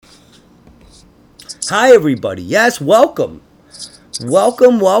Hi, everybody. Yes, welcome.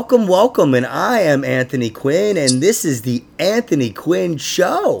 Welcome. And I am Anthony Quinn, and this is the Anthony Quinn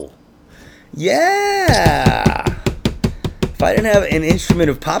Show. Yeah. If I didn't have an instrument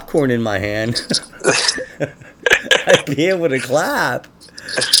of popcorn in my hand, I'd be able to clap.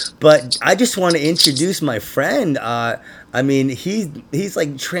 But I just want to introduce my friend. He's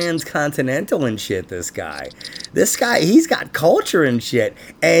like transcontinental and shit, this guy, he's got culture and shit.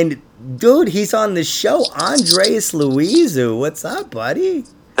 And, dude, he's on the show, Andreas Louizou. What's up, buddy?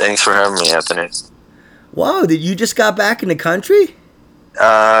 Thanks for having me, Anthony. Wow, did you just got back in the country?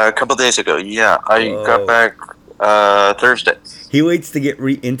 A couple days ago, yeah. I got back Thursday. He waits to get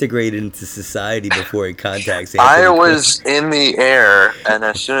reintegrated into society before he contacts Anthony. I was in the air, and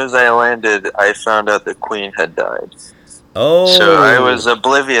as soon as I landed, I found out the Queen had died. Oh. So I was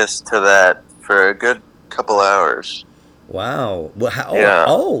oblivious to that for a good couple hours. Wow. Well, Yeah.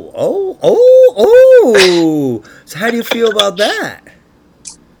 So how do you feel about that?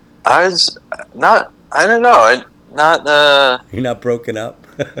 I don't know. You're not broken up?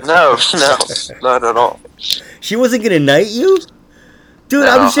 No, not at all. She wasn't going to knight you? Dude, No,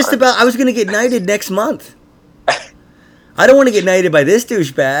 I was going to get knighted next month. I don't want to get knighted by this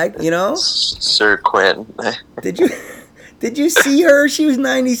douchebag, you know? Sir Quinn. Did you see her? She was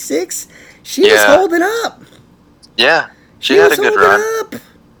 96. She was holding up. Yeah. She had a good run. Up.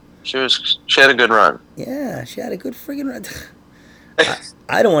 She had a good run. Yeah, she had a good friggin' run.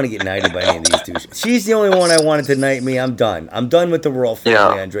 I don't want to get knighted by any of these douches. She's the only one I wanted to knight me. I'm done. I'm done with the royal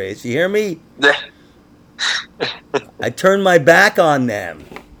family, Andreas. You hear me? I turned my back on them.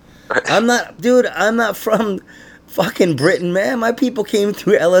 I'm not from fucking Britain, man. My people came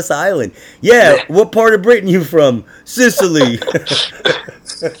through Ellis Island. Yeah, what part of Britain you from? Sicily.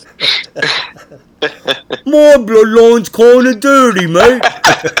 My bloodline's kind of dirty, mate.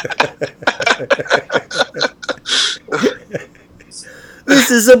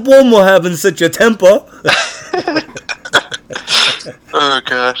 This is a bummer having such a temper. Oh,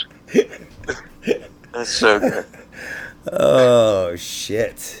 gosh. That's so good. Oh,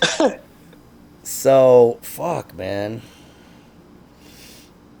 shit. So, fuck, man.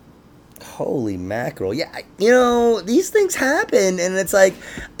 Holy mackerel. Yeah, these things happen, and it's like,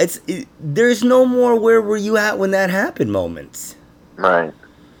 there's no more where were you at when that happened moments. Right.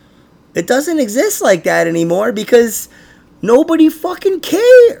 It doesn't exist like that anymore because nobody fucking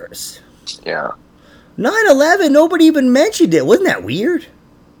cares. Yeah. 9/11, nobody even mentioned it. Wasn't that weird?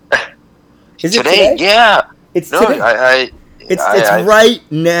 Is it today? Yeah. It's today. It's right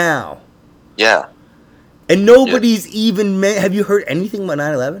now. Yeah. And nobody's even have you heard anything about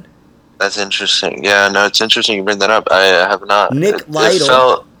 9/11? That's interesting. Yeah, no, it's interesting you bring that up. I have not. Nick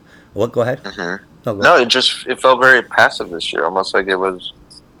Lytle. What? Go ahead. Mm-hmm. No, it felt very passive this year, almost like it was.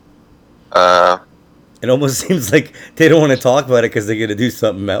 It almost seems like they don't want to talk about it because they're gonna do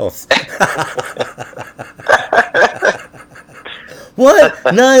something else. What?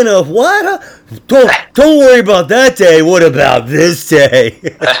 9/11? What? Don't worry about that day. What about this day?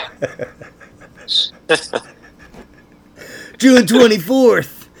 June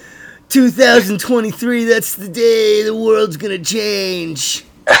 24th, 2023. That's the day the world's gonna change.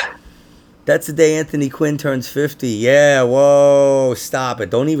 That's the day Anthony Quinn turns 50. Yeah, whoa, stop it.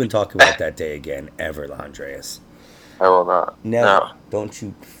 Don't even talk about that day again, ever, Andreas. I will not. Never. No. Don't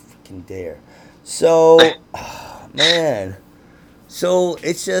you freaking dare. So, man. So,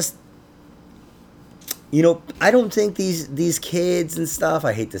 it's just, I don't think these kids and stuff,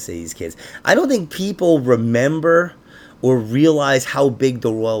 I hate to say these kids, I don't think people remember or realize how big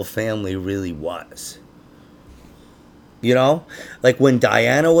the royal family really was. Like when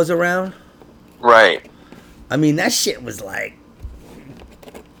Diana was around. Right. I mean, that shit was like,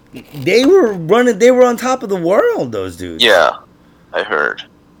 they were on top of the world, those dudes. Yeah, I heard.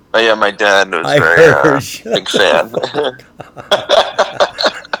 Oh yeah, my dad was very big fan.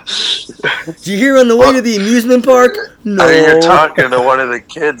 Did you hear on the way to the amusement park? No. You're talking to one of the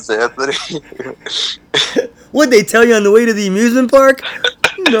kids, Anthony. What'd they tell you on the way to the amusement park?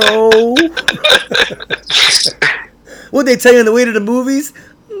 No. What'd they tell you on the way to the movies?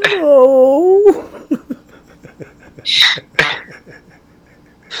 No.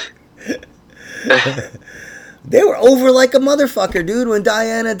 They were over like a motherfucker, dude. When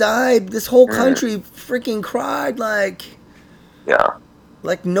Diana died, this whole country freaking cried like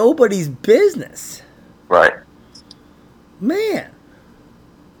nobody's business. Right. Man.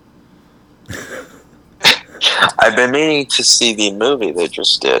 I've been meaning to see the movie they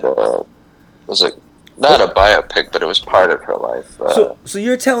just did. Was it not a biopic, but it was part of her life. So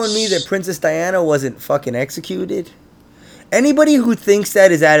you're telling me that Princess Diana wasn't fucking executed? Anybody who thinks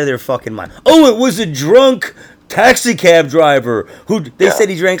that is out of their fucking mind. Oh, it was a drunk taxi cab driver who they said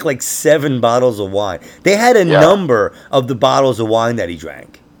he drank like 7 bottles of wine. They had a number of the bottles of wine that he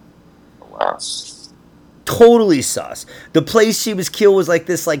drank. Wow. Totally sus. The place she was killed was like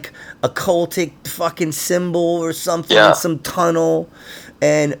this like occultic fucking symbol or something in some tunnel.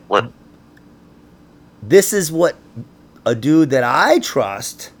 And this is what a dude that I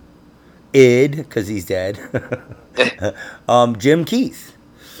trust, because he's dead, Jim Keith.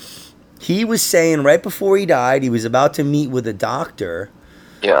 He was saying right before he died, he was about to meet with a doctor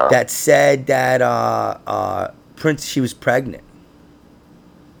that said that she was pregnant.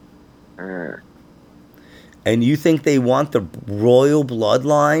 And you think they want the royal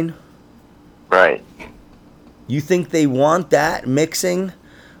bloodline? Right. You think they want that mixing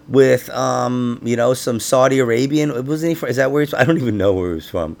with, some Saudi Arabian? Wasn't he from? Is that where he's from? I don't even know where he was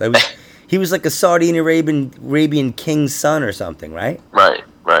from. He was like a Saudi Arabian king's son or something, right? Right.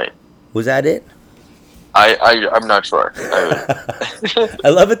 Was that it? I'm not sure. I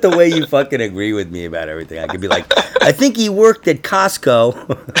love it the way you fucking agree with me about everything. I could be like, I think he worked at Costco.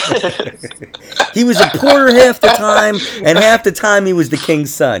 He was a porter half the time, and half the time he was the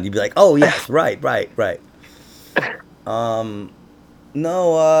king's son. You'd be like, oh yes, right.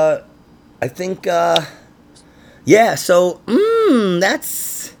 No, I think, so,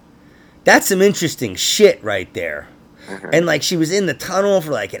 that's some interesting shit right there. And like she was in the tunnel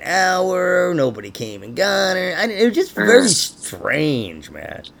for like an hour, nobody came and got her. It was just very strange,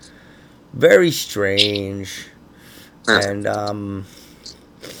 man. Very strange. And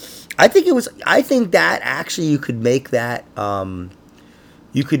I think that actually you could make that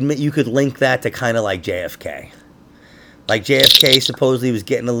you could link that to kind of like JFK. Like JFK supposedly was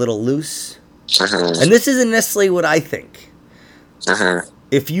getting a little loose. And this isn't necessarily what I think.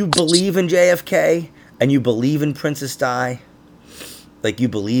 If you believe in JFK and you believe in Princess Di, like you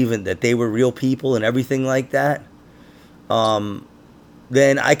believe in that they were real people and everything like that,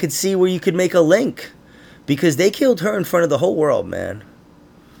 then I could see where you could make a link, because they killed her in front of the whole world, man.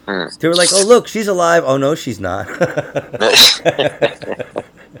 They were like, oh look, she's alive. Oh no, she's not.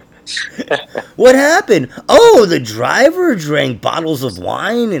 What happened? Oh, the driver drank bottles of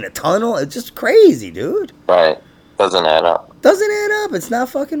wine in a tunnel. It's just crazy, dude. Right. Doesn't add up. It's not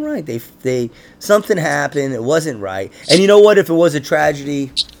fucking right. They something happened. It wasn't right. And you know what? If it was a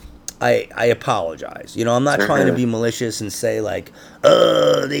tragedy, I apologize. I'm not trying to be malicious and say like,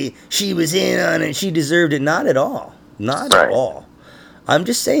 she was in on it, she deserved it. Not at all. Not at all. I'm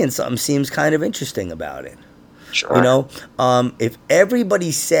just saying something seems kind of interesting about it. Sure. If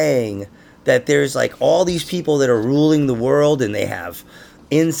everybody's saying that there's like all these people that are ruling the world and they have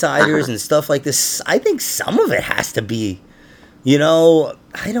insiders and stuff like this, I think some of it has to be, I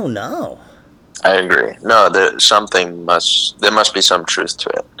don't know. I agree. No, there must be some truth to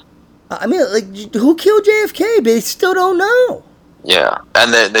it. I mean, like, who killed JFK? They still don't know. Yeah,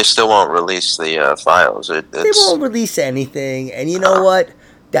 and they still won't release the files. They won't release anything, and you know what?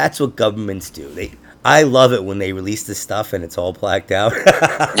 That's what governments do. I love it when they release the stuff and it's all blacked out.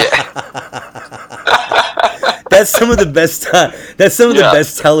 That's some of the best. That's some of the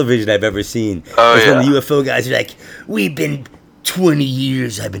best television I've ever seen. Oh, when the UFO guys are like, "We've been 20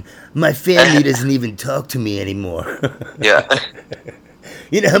 years. My family doesn't even talk to me anymore." Yeah.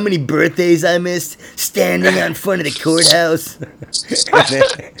 You know how many birthdays I missed standing on front of the courthouse?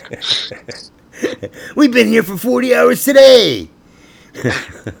 We've been here for 40 hours today.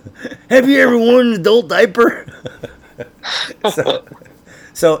 Have you ever worn an adult diaper?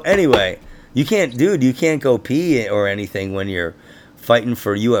 So anyway, you can't go pee or anything when you're fighting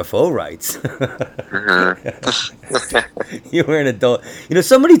for UFO rights. You were an adult.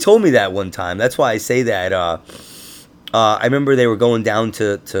 Somebody told me that one time. That's why I say that. I remember they were going down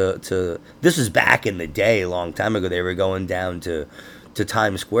to this was back in the day, a long time ago. They were going down to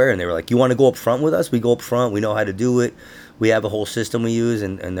Times Square, and they were like, "You want to go up front with us? We go up front. We know how to do it. We have a whole system we use."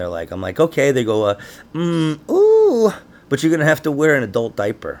 And they're like, I'm like, okay. They go, ooh, but you're going to have to wear an adult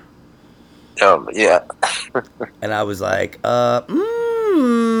diaper. Yeah. And I was like, why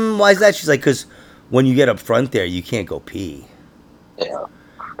is that? She's like, because when you get up front there, you can't go pee. Yeah.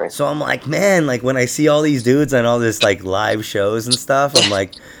 So I'm like, man, like when I see all these dudes on all this like live shows and stuff, I'm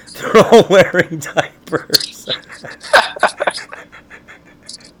like, they're all wearing diapers.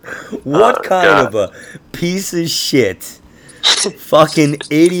 What kind of a piece of shit, fucking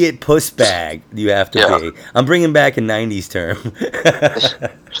idiot puss bag do you have to be? I'm bringing back a 90s term.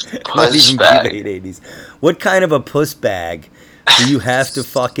 Not even late 80s. What kind of a puss bag do you have to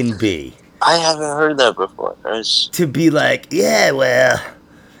fucking be? I haven't heard that before. To be like, yeah, well,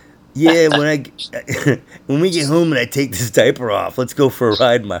 Yeah, when we get home and I take this diaper off, let's go for a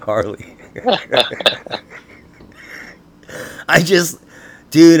ride in my Harley. I just,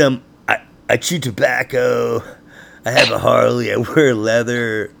 dude, I chew tobacco. I have a Harley. I wear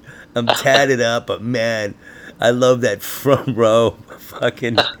leather. I'm tatted up, but man, I love that front row.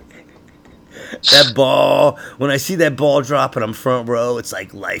 Fucking that ball. When I see that ball drop and I'm front row, it's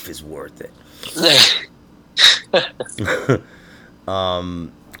like life is worth it.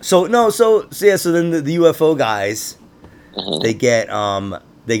 So no, so yeah, so then the UFO guys, they get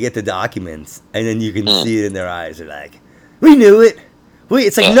the documents, and then you can see it in their eyes. They're like, "We knew it."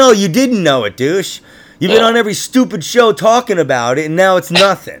 It's like, no, you didn't know it, douche. You've been on every stupid show talking about it, and now it's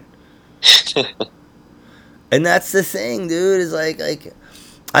nothing. And that's the thing, dude. Is like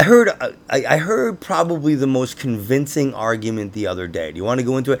I heard probably the most convincing argument the other day. Do you want to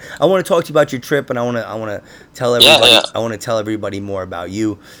go into it? I want to talk to you about your trip, and I want to tell everybody. I want to tell everybody more about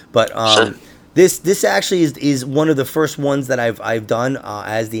you. But Sure. this actually is one of the first ones that I've done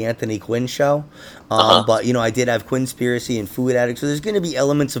as the Anthony Quinn show. But I did have QUINNSPIRACY and Food Addict, so there's going to be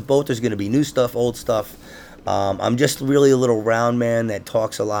elements of both. There's going to be new stuff, old stuff. I'm just really a little round man that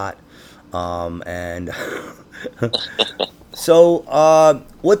talks a lot, and. So,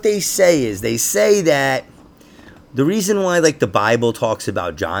 what they say that the reason why, like, the Bible talks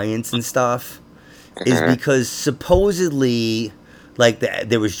about giants and stuff is because supposedly, like,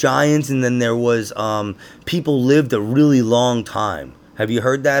 there was giants, and then there was people lived a really long time. Have you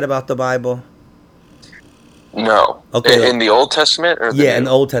heard that about the Bible? No. Okay. In the Old Testament or yeah, in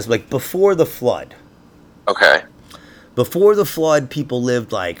the Old Testament, like before the flood. Okay. Before the flood, people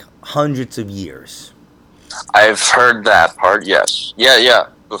lived like hundreds of years. I've heard that part. Yes. Yeah.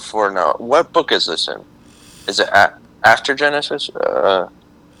 Before now. What book is this in? Is it after Genesis?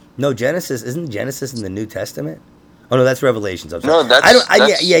 No, Genesis isn't Genesis in the New Testament. Oh no, that's Revelations. I'm sorry. No,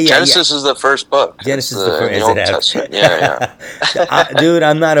 that's yeah. Genesis is the first book. Genesis is the in first. the Old Testament. Yeah. Dude,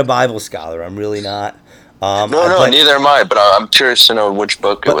 I'm not a Bible scholar. I'm really not. No, neither am I. But I'm curious to know which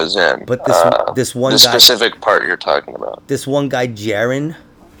book it was in. But this one the guy, specific part you're talking about. This one guy, Jaron.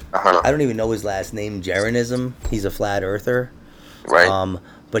 Uh-huh. I don't even know his last name. Jaronism. He's a flat earther. Right.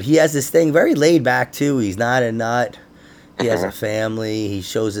 But he has this thing, very laid back too. He's not a nut. He has a family. He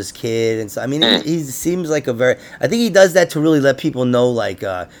shows his kid, and so I mean, he seems like a very. I think he does that to really let people know, like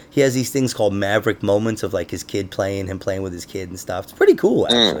he has these things called maverick moments of like his kid him playing with his kid and stuff. It's pretty cool,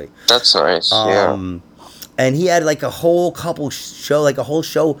 actually. That's nice. Yeah. And he had like a whole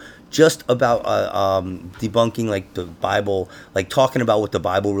show just about debunking like the Bible, like talking about what the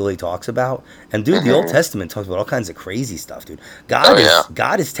Bible really talks about. And dude, the Old Testament talks about all kinds of crazy stuff, dude.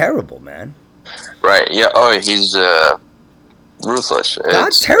 God is terrible, man. Right. Yeah. Oh, he's ruthless.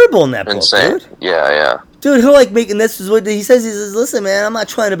 God's terrible in that insane. book, dude. Yeah. Dude, he'll like making this is what he says. He says, "Listen, man, I'm not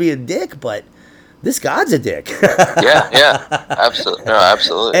trying to be a dick, but this God's a dick." yeah. Absolutely. No,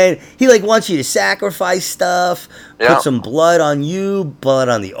 absolutely. And he like wants you to sacrifice stuff, put some blood on you, blood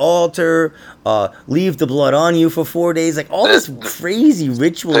on the altar, leave the blood on you for 4 days, like all this crazy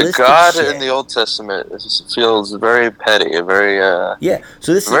ritualistic the God shit. in the Old Testament feels very petty, very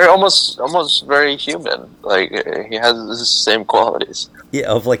So this very almost very human. Like he has the same qualities. Yeah,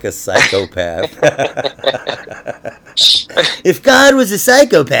 of like a psychopath. If God was a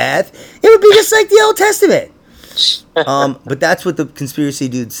psychopath, it would be just like the Old Testament. But that's what the conspiracy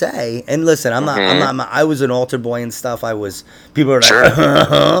dudes say. And listen, I'm not. I was an altar boy and stuff. People are like, sure.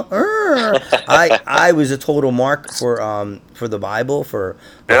 I was a total mark for the Bible, for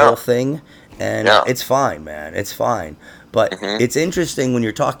the whole thing, and it's fine, man. It's fine. But it's interesting when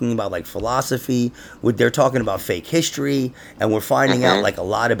you're talking about like philosophy. They're talking about fake history, and we're finding out like a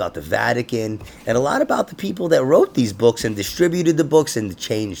lot about the Vatican and a lot about the people that wrote these books and distributed the books and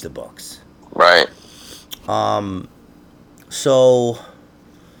changed the books. Right. So,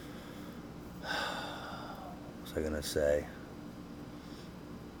 what was I gonna say?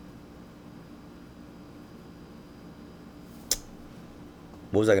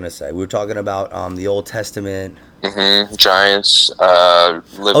 What was I gonna say? We were talking about the Old Testament. Giants lived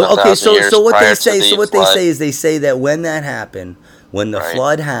 1,000 years so what prior they say, to the so what flood. they say is they say that when that happened, when the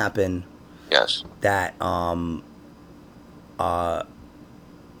flood happened, yes, that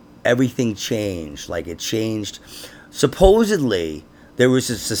everything changed. Like it changed. Supposedly, there was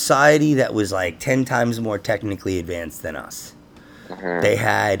a society that was like 10 times more technically advanced than us. They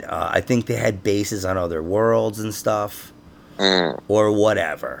had, I think they had bases on other worlds and stuff, or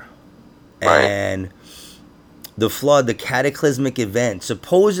whatever. Right. And the flood, the cataclysmic event,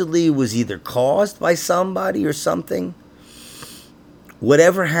 supposedly was either caused by somebody or something.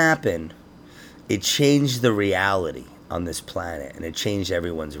 Whatever happened, it changed the reality on this planet, and it changed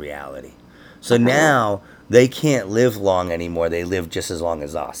everyone's reality. So now they can't live long anymore. They live just as long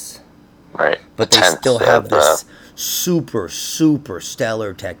as us. Right. But they still have this super, super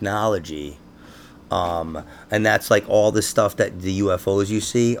stellar technology. And that's like all the stuff that the UFOs you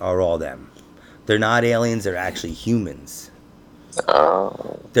see are all them. They're not aliens. They're actually humans.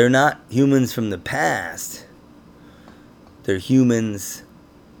 Oh. They're not humans from the past. They're humans,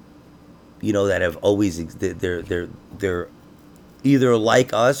 that have always, they're either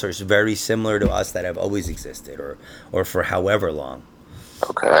like us or very similar to us that have always existed or for however long.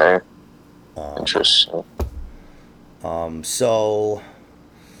 Okay. Interesting. I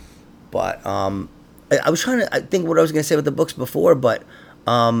was trying to think what I was going to say with the books before, but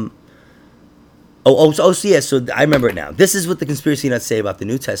so I remember it now. This is what the conspiracy nuts say about the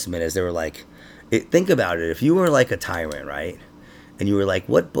New Testament is they were like, think about it. If you were like a tyrant, right? And you were like,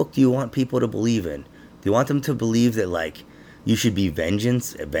 what book do you want people to believe in? Do you want them to believe that like you should be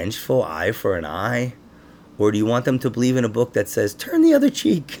vengeful, eye for an eye? Or do you want them to believe in a book that says, turn the other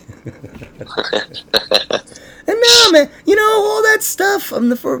cheek? And no, man, all that stuff.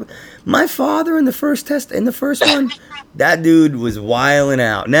 My father in the first one, that dude was wiling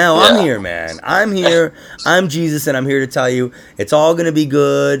out. Now I'm here, man. I'm here. I'm Jesus, and I'm here to tell you it's all going to be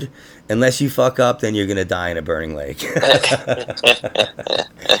good. Unless you fuck up, then you're going to die in a burning lake.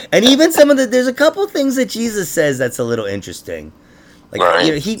 And even there's a couple things that Jesus says that's a little interesting. Like,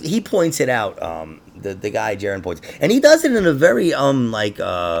 right. He points it out. The guy Jaron points, and he does it in a very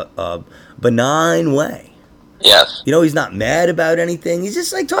benign way. Yes. He's not mad about anything. He's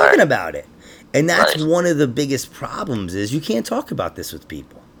just like talking about it, and that's one of the biggest problems is you can't talk about this with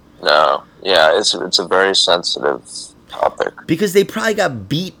people. No. Yeah, it's a very sensitive topic because they probably got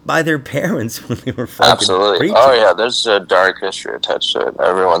beat by their parents when they were fucking absolutely preaching. Oh yeah, there's a dark history attached to it.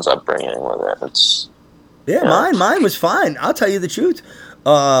 Everyone's upbringing with it. It's mine was fine. I'll tell you the truth.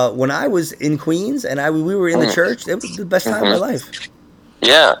 When I was in Queens and we were in the church, it was the best time of my life.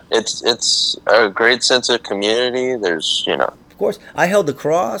 Yeah, it's a great sense of community. There's Of course, I held the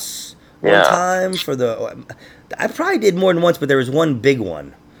cross one time for the. I probably did more than once, but there was one big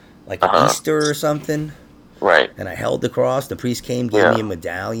one, like an Easter or something. Right. And I held the cross. The priest came, gave me a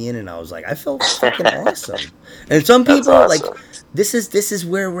medallion, and I was like, I felt fucking awesome. And some people like, this is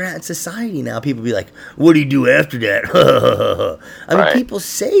where we're at in society now. People be like, what do you do after that? I mean, people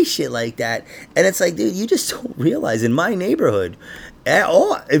say shit like that, and it's like, dude, you just don't realize in my neighborhood, at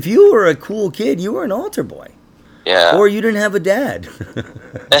all, if you were a cool kid, you were an altar boy. Yeah. Or you didn't have a dad.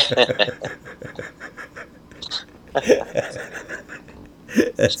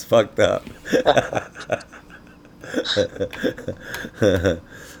 That's fucked up.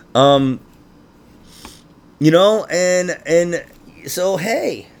 And so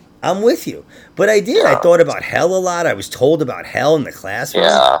hey, I'm with you. But I thought about hell a lot. I was told about hell in the classroom.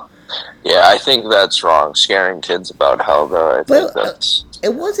 Yeah, I think that's wrong. Scaring kids about hell, though. I think that's.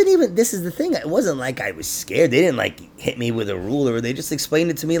 It wasn't even. This is the thing. It wasn't like I was scared. They didn't like hit me with a ruler. They just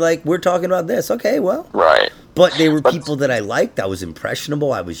explained it to me like we're talking about this. Okay, well. Right. But they were people that I liked. I was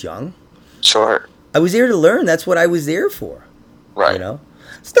impressionable. I was young. Sure. I was there to learn. That's what I was there for. Right.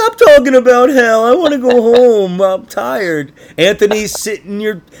 Stop talking about hell. I want to go home. I'm tired. Anthony, sit in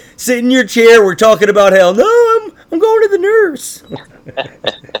your chair. We're talking about hell. No, I'm going to the nurse.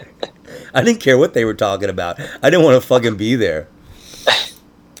 I didn't care what they were talking about. I didn't want to fucking be there.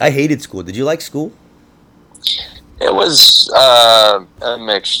 I hated school. Did you like school? It was a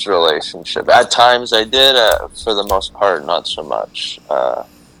mixed relationship. At times I did. For the most part, not so much. I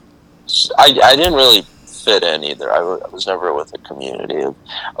didn't really fit in either. I was never with a community.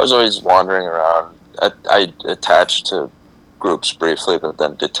 I was always wandering around. I attached to groups briefly, but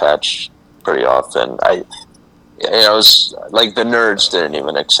then detached pretty often. It was like the nerds didn't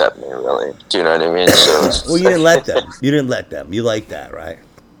even accept me, really. Do you know what I mean? So well, you didn't let them. You didn't let them. You liked that, right?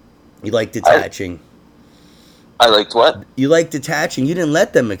 You liked detaching. I liked what? You liked detaching. You didn't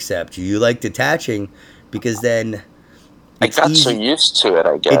let them accept you. You liked detaching because then I got so used to it,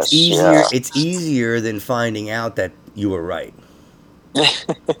 I guess. It's easier. Yeah. It's easier than finding out that you were right.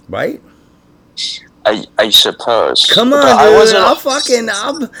 Right? I suppose. Come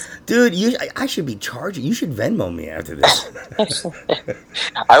on, dude. Dude, I should be charging. You should Venmo me after this.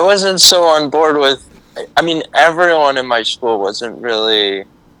 I wasn't so on board with. I mean, everyone in my school wasn't really.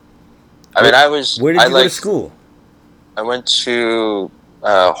 I was. Where did you go to school? I went to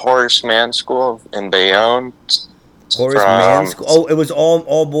Horace Mann School in Bayonne. Horace Mann School. Oh, it was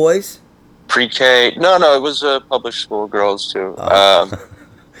all boys. Pre-K. No, it was a public school, girls too.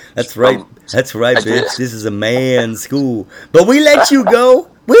 That's right. That's right, bitch. This is a man's school. But we let you go.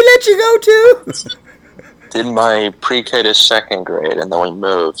 We let you go too. did my pre-K to second grade, and then we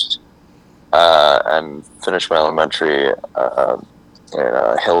moved and finished my elementary in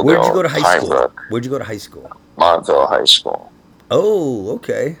Hilldale. Where'd you go to high school? Pinebrook, Where'd you go to high school? Montville High School. Oh,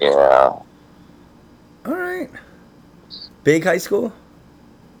 okay. Yeah. All right. Big high school?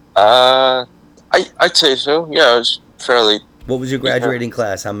 I'd say so. Yeah, it was fairly. What was your graduating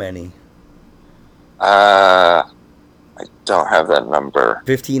class? How many? I don't have that number.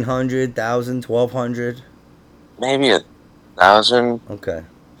 1,500, 1,000, 1,200? Maybe 1,000. Okay.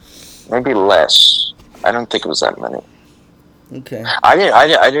 Maybe less. I don't think it was that many. Okay. I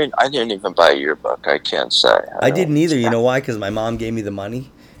didn't even buy a yearbook. I can't say. I didn't either. You know why? Because my mom gave me the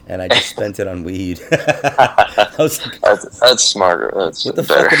money, and I just spent it on weed. I was like, that's smarter. That's what the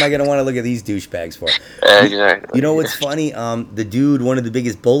better. fuck am I gonna want to look at these douchebags for? Exactly. You know what's funny? The dude, one of the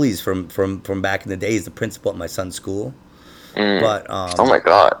biggest bullies from back in the day, is the principal at my son's school. But oh my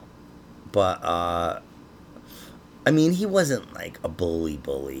god. But I mean, he wasn't like a bully.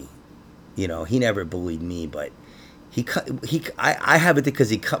 You know, he never bullied me, but I have it because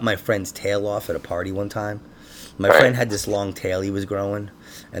he cut my friend's tail off at a party one time. My friend had this long tail he was growing,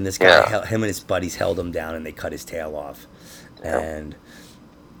 and this guy, him and his buddies held him down, and they cut his tail off. Yeah. And,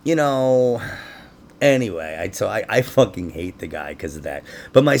 you know, anyway, I fucking hate the guy because of that.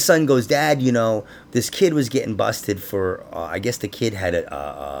 But my son goes, Dad, you know, this kid was getting busted for, I guess the kid had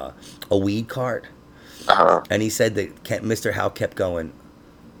a weed cart. Uh-huh. And he said that Mr. Howe kept going,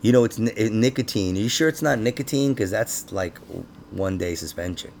 you know, it's nicotine. Are you sure it's not nicotine? Because that's like 1 day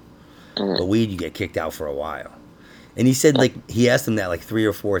suspension. But weed, you get kicked out for a while. And he said, like, he asked him that like 3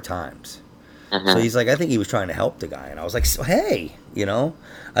 or 4 times. So he's like, I think he was trying to help the guy. And I was like, so, hey, you know,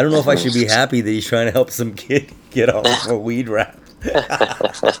 I don't know if I should be happy that he's trying to help some kid get off a weed rap.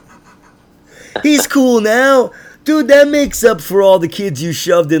 He's cool now. Dude, that makes up for all the kids you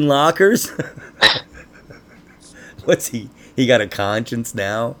shoved in lockers. What's he? He got a conscience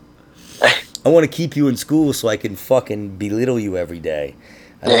now? I want to keep you in school so I can fucking belittle you every day.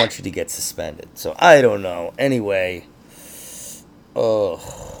 I don't want you to get suspended. So I don't know. Anyway.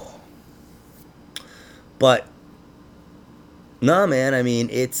 Oh. But nah, man, I mean,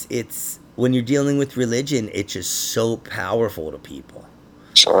 it's when you're dealing with religion, it's just so powerful to people.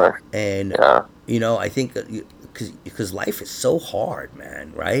 Sure. And you know, I think because life is so hard,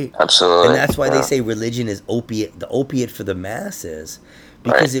 man, right? Absolutely. And that's why they say religion is the opiate for the masses,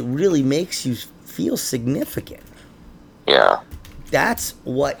 because it really makes you feel significant. Yeah. That's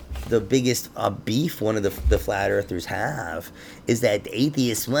what the biggest beef one of the flat earthers have, is that the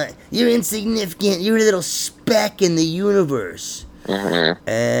atheists want, you're insignificant, you're a little speck in the universe.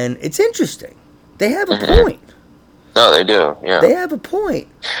 And it's interesting. They have a point. No, they do. Yeah, they have a point.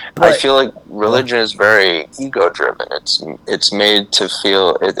 I feel like religion is very ego-driven. It's made to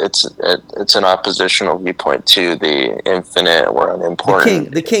feel it's an oppositional viewpoint to the infinite or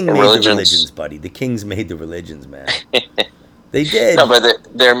unimportant. The king made the religions, buddy. The kings made the religions, man. They did. No, but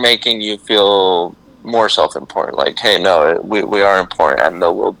they're making you feel more self-important. Like, hey, no, we are important, and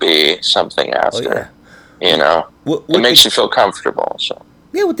there will be something after. You know, it makes you feel comfortable. So.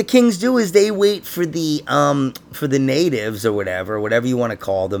 Yeah, what the kings do is they wait for the natives or whatever you want to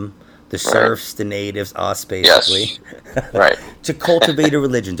call them, the serfs, the natives, us basically, right, to cultivate a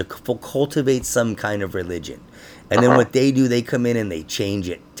religion, to cultivate some kind of religion, and then what they do, they come in and they change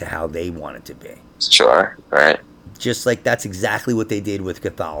it to how they want it to be. Sure, right. Just like that's exactly what they did with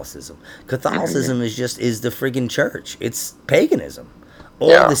Catholicism. Catholicism is the friggin' church. It's paganism.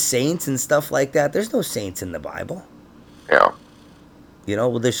 All the saints and stuff like that. There's no saints in the Bible. Yeah. You know,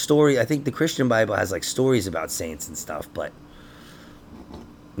 well, there's story. I think the Christian Bible has like stories about saints and stuff, but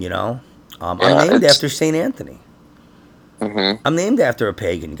you know, I'm named after Saint Anthony. I'm named after a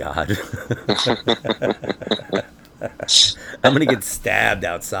pagan god. I'm gonna get stabbed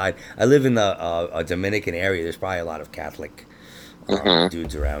outside. I live in a Dominican area. There's probably a lot of Catholic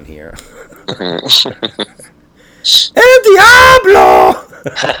dudes around here. El Diablo!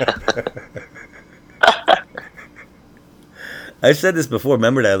 I said this before.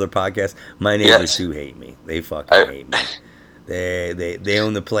 Remember that other podcast? My neighbors too hate me. They fucking hate me. They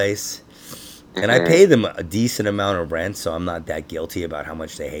own the place, and I pay them a decent amount of rent, so I'm not that guilty about how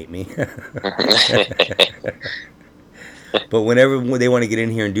much they hate me. But whenever they want to get in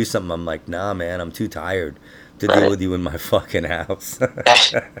here and do something, I'm like, nah, man, I'm too tired to deal with you in my fucking house.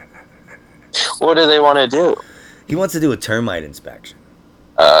 What do they want to do? He wants to do a termite inspection.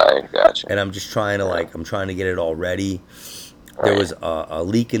 Gotcha. And I'm just trying to I'm trying to get it all ready. There was a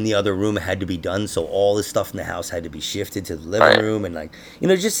leak in the other room. It had to be done, so all the stuff in the house had to be shifted to the living room, and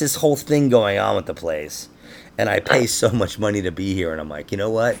just this whole thing going on with the place. and I pay so much money to be here, and I'm like, you know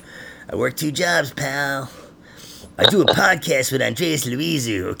what? I work 2 jobs, pal. I do a podcast with Andreas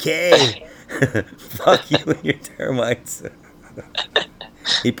Louizou, okay? Fuck you and your termites.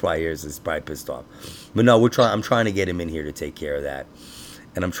 He probably hears this, probably pissed off. But no, I'm trying to get him in here to take care of that.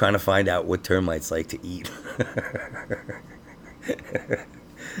 And I'm trying to find out what termites like to eat.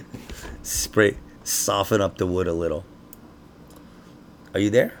 Soften up the wood a little. Are you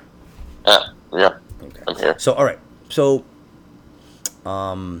there? Yeah. Okay. I'm here. So, all right. So,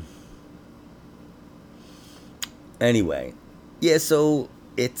 anyway, yeah. So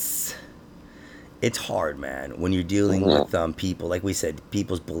it's hard, man, when you're dealing with people. Like we said,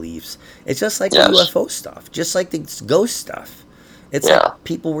 people's beliefs. It's just like the UFO stuff, just like the ghost stuff. It's like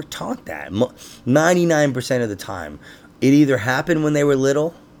people were taught that 99% of the time. It either happened when they were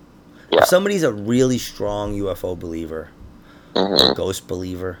little. If somebody's a really strong UFO believer or ghost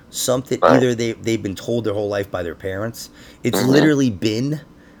believer, something either they've been told their whole life by their parents. It's literally been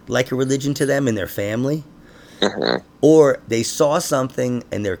like a religion to them in their family. Or they saw something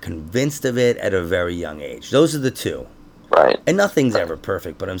and they're convinced of it at a very young age. Those are the two. Right. And nothing's ever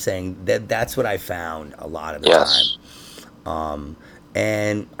perfect, but I'm saying that's what I found a lot of the time.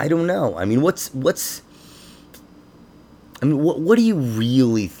 And I don't know. I mean, what do you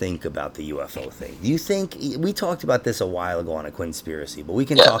really think about the UFO thing? Do you think, we talked about this a while ago on a QUINNSPIRACY, but we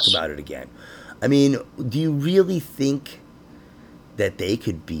can talk about it again. I mean, do you really think that they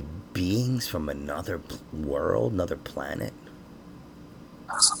could be beings from another world, another planet?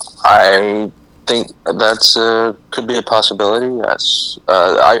 I think that's could be a possibility. Yes,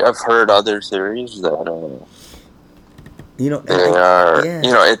 I've heard other theories that they are.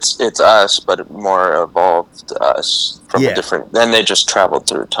 Yeah. It's us, but more evolved us from a different. Then they just traveled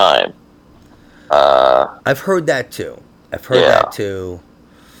through time. I've heard that too.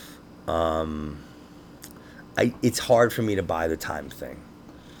 It's hard for me to buy the time thing.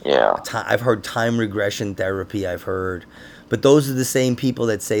 Yeah. I've heard time regression therapy. But those are the same people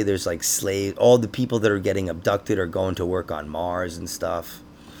that say there's like slaves. All the people that are getting abducted are going to work on Mars and stuff.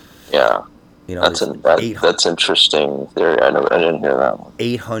 Yeah. That's interesting theory. I didn't hear that one.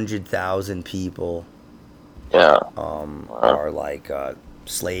 800,000 people. Yeah. Are like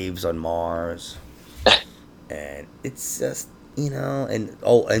slaves on Mars, and it's just and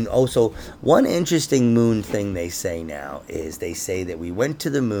also one interesting moon thing they say now is they say that we went to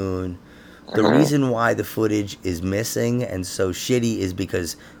the moon. The reason why the footage is missing and so shitty is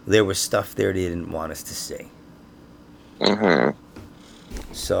because there was stuff there they didn't want us to see.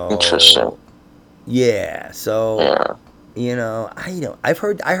 So interesting. Yeah. So I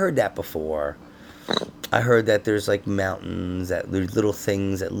heard that before. I heard that there's like mountains, that there's little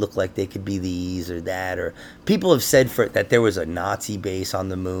things that look like they could be these or that, or people have said that there was a Nazi base on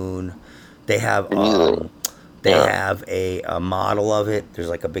the moon. They have have a model of it. There's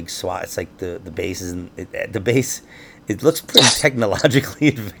like a big SWAT. It's like the base is the base. It looks pretty technologically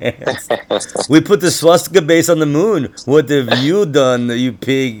advanced. We put the swastika base on the moon. What have you done, you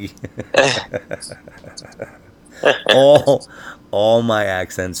pig? All my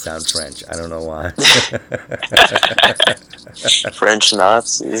accents sound French. I don't know why. French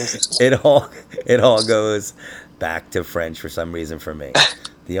Nazi. It all goes back to French for some reason for me.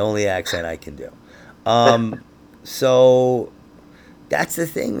 The only accent I can do. So that's the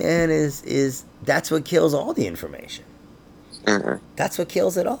thing, man. Is that's what kills all the information. That's what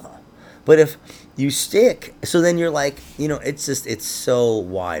kills it all. But if you stick, so then you're like, it's so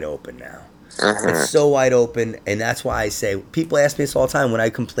wide open now. It's so wide open, and that's why I say, people ask me this all the time when I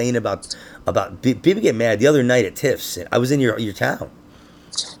complain about people get mad. The other night at Tiff's, I was in your town.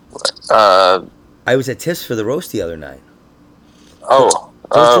 I was at Tiff's for the roast the other night. Oh,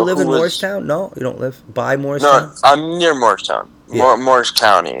 don't you live in Morristown? No, you don't live by Morristown. No, I'm near Morristown, Morris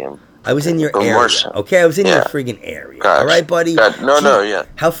County. I was in your area. Morristown. Okay, I was in your friggin' area. Gotcha. All right, buddy. Yeah.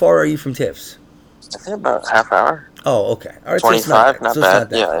 How far are you from Tiff's? I think about half hour. Oh, okay. All right, 25, not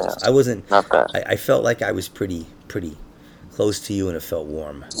bad. I wasn't. Not bad. I felt like I was pretty close to you, and it felt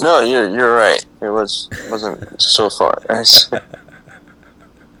warm. No, you're right. It wasn't so far.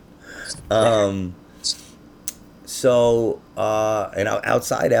 So and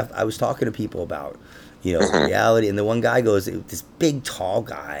outside, I was talking to people about reality, and the one guy goes, this big tall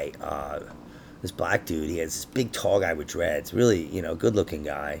guy, this black dude. He has this big tall guy with dreads, really good looking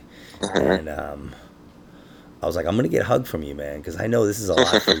guy, and I was like, I'm gonna get a hug from you, man, because I know this is a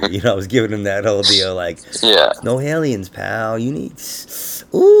lot for you. I was giving him that whole deal, like, no aliens, pal. You need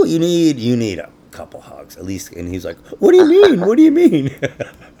a couple hugs at least. And he's like, what do you mean? What do you mean?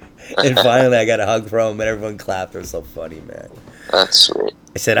 And finally, I got a hug from him, and everyone clapped. It was so funny, man. That's sweet.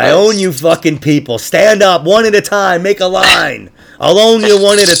 I said, I own you fucking people. Stand up one at a time. Make a line. I'll own you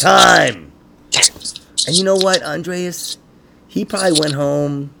one at a time. And you know what, Andreas? He probably went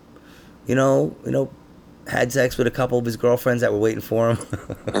home, had sex with a couple of his girlfriends that were waiting for him.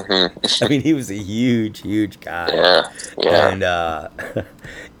 Mm-hmm. I mean, he was a huge, huge guy. Yeah.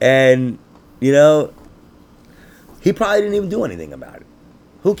 And he probably didn't even do anything about it.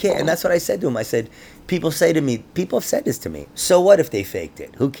 Who cares? And that's what I said to him. I said, people have said this to me. So what if they faked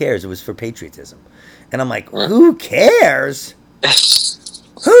it? Who cares? It was for patriotism. And I'm like, who cares?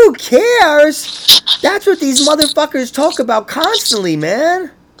 Who cares? That's what these motherfuckers talk about constantly, man.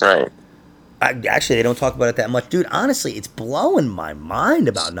 Right. Actually, they don't talk about it that much. Dude, honestly, it's blowing my mind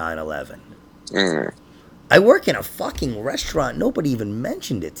about 9/11. Mm. I work in a fucking restaurant. Nobody even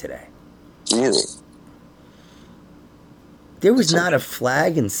mentioned it today. Really? There was not a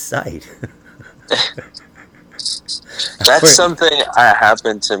flag in sight. That's something that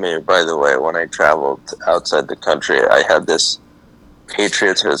happened to me, by the way, when I traveled outside the country. I had this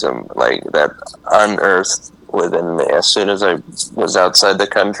patriotism, like, that unearthed within me as soon as I was outside the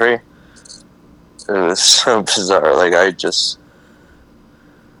country. It was so bizarre. Like, I just...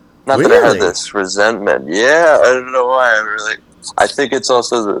 Not really? that I had this resentment. Yeah, I don't know why. I think it's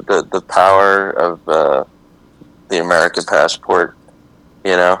also the power of the American passport.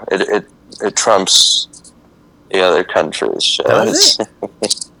 You know, it trumps the other countries. Does it?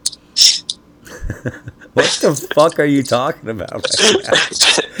 What the fuck are you talking about right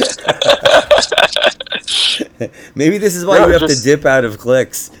now? Maybe this is why you have to dip out of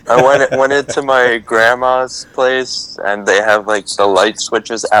clicks. I went into my grandma's place, and they have, like, the light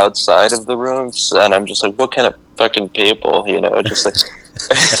switches outside of the rooms, and I'm just like, what kind of fucking people, just like...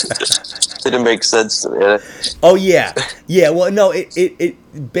 didn't make sense to me. Oh, yeah. Yeah, well, no, it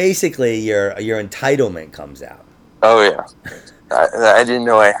basically, your entitlement comes out. Oh, yeah. I didn't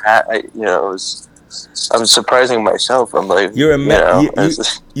know I had... I was surprising myself. I'm like, you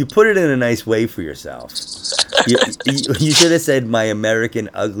put it in a nice way for yourself. You should have said, my American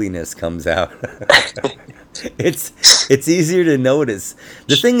ugliness comes out. It's easier to notice.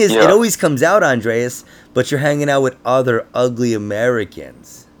 The thing is, it always comes out, Andreas, but you're hanging out with other ugly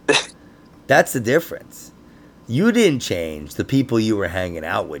Americans. That's the difference. You didn't change. The people you were hanging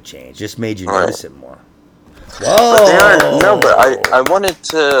out with changed. Just made you notice it more. Whoa! But I wanted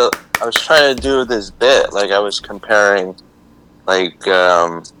to... I was trying to do this bit. Like, I was comparing, like,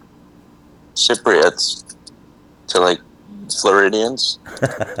 Cypriots to, like, Floridians.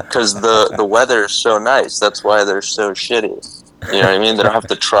 Because the weather is so nice. That's why they're so shitty. You know what I mean? They don't have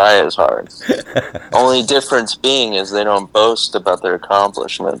to try as hard. Only difference being is they don't boast about their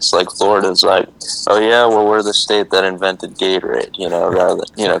accomplishments. Like, Florida's like, oh yeah, well, we're the state that invented Gatorade, rather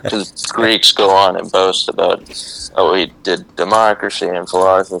than, because Greeks go on and boast about, oh, we did democracy and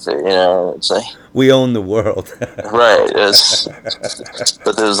philosophy, it's like... We own the world. Right.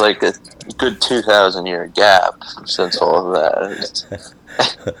 But there's, like, a good 2,000-year gap since all of that.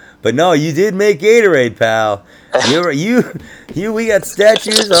 But no, you did make Gatorade, pal. We got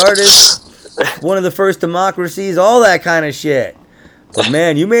statues, artists, one of the first democracies, all that kind of shit. But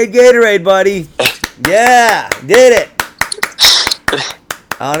man, you made Gatorade, buddy. Yeah, did it.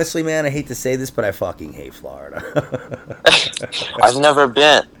 Honestly, man, I hate to say this, but I fucking hate Florida. I've never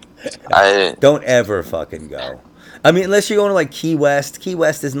been. Don't ever fucking go. I mean, unless you're going to, like, Key West. Key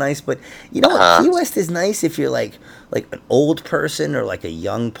West is nice, but you know what? Key West is nice if you're like an old person or like a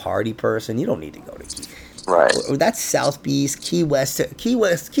young party person. You don't need to go to Key. Right. That's South Beach. Key West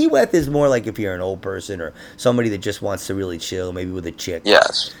is more like if you're an old person or somebody that just wants to really chill, maybe with a chick.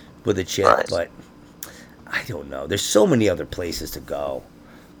 Yes. With a chick, right. But I don't know. There's so many other places to go.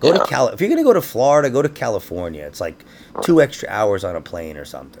 Go to If you're gonna go to Florida, go to California. It's like 2 extra hours on a plane or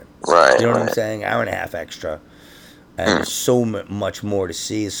something. Right. You know what I'm saying? Hour and a half extra. And there's so much more to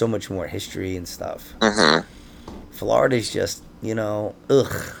see. So much more history and stuff. Mm-hmm. Florida's just,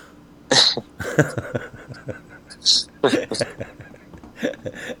 ugh.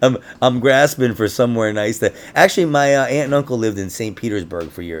 I'm grasping for somewhere nice. Actually, my aunt and uncle lived in St.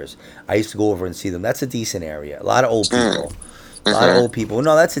 Petersburg for years. I used to go over and see them. That's a decent area. A lot of old people. A lot of old people.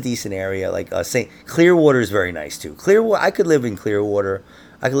 No, that's a decent area. Like Clearwater is very nice too. Clearwater, I could live in Clearwater.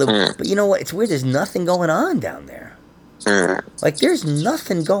 But you know what? It's weird. There's nothing going on down there. Like, there's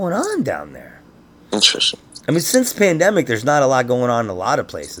nothing going on down there. Interesting. I mean, since the pandemic, there's not a lot going on in a lot of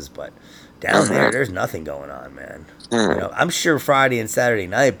places, but down there's nothing going on, man. I'm sure Friday and Saturday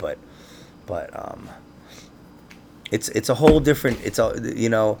night, but it's a whole different.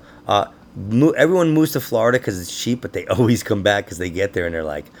 Everyone moves to Florida because it's cheap, but they always come back because they get there and they're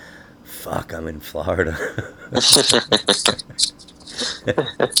like, "Fuck, I'm in Florida."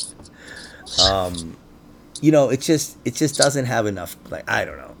 It just doesn't have enough. Like, I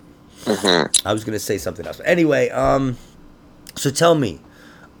don't know. Hmm. I was gonna say something else. Anyway, so tell me,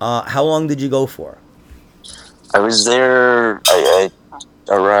 how long did you go for? I was there. I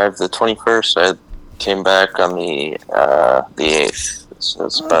arrived the 21st. I came back on the 8th. So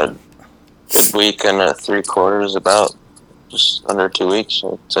it's about a week and 3/4, about just under 2 weeks,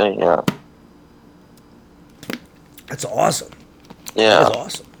 I'd say. Yeah. That's awesome. That is Yeah.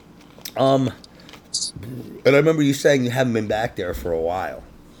 awesome. And I remember you saying you haven't been back there for a while.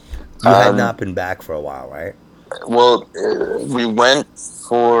 You had Um, not been back for a while, right? well, we went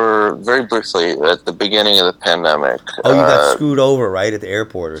for very briefly at the beginning of the pandemic. Oh, you got screwed over right at the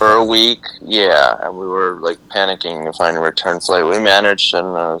airport or For a something. week, yeah, and we were like panicking to find a return flight. We managed,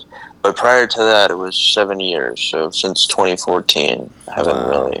 and but prior to that, it was 7 years. So since 2014, I haven't Wow.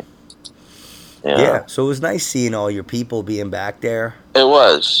 really. Yeah, Yeah. So it was nice seeing all your people being back there. it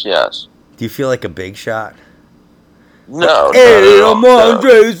was. Yes. Do you feel like a big shot? Like, No, not at hey, all. I'm No.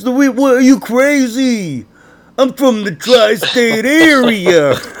 Andreas. What are you crazy? I'm from the tri-state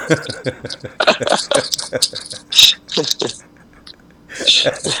area.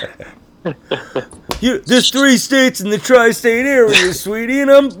 There's 3 states in the tri-state area, sweetie,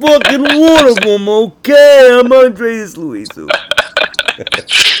 and I'm fucking one of them. Okay, I'm Andreas Louizou.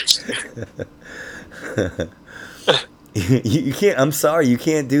 You can't. I'm sorry, you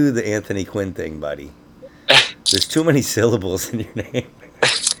can't do the Anthony Quinn thing, buddy. There's too many syllables in your name.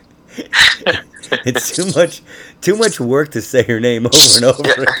 It's too much work to say your name over and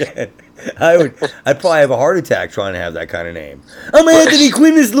over again. I'd probably have a heart attack trying to have that kind of name. I'm Anthony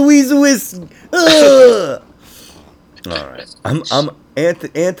Quinn is Louizou is. All right, I'm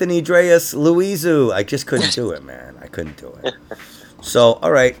Anthony Andreas Louizou. I just couldn't do it, man. I couldn't do it. So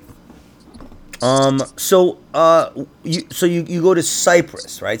all right. You go to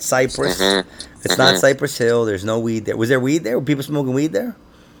Cyprus, right? Cyprus. Hmm. It's not Hmm. Cypress Hill. There's no weed there. Was there weed there? Were people smoking weed there?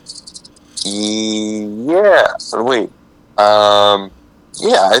 Yeah. Wait.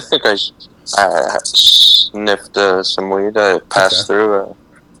 Yeah, I think I sniffed some weed. I Okay. passed through.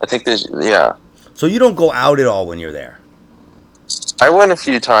 I think there's. Yeah. So you don't go out at all when you're there. I went a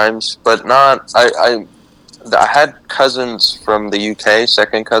few times, but not. I had cousins from the UK,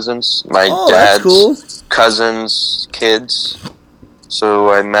 second cousins. My Oh, that's cool. dad's cousins' kids. So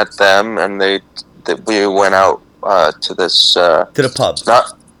I met them, and we went out to this. To the pub.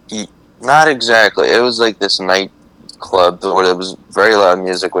 Not not exactly. It was like this nightclub where there was very loud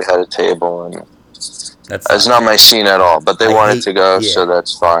music. We had a table, and That's it's not my scene at all. But they I wanted hate. to go, so Yeah.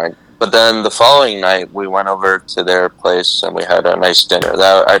 that's fine. But then the following night, we went over to their place and we had a nice dinner.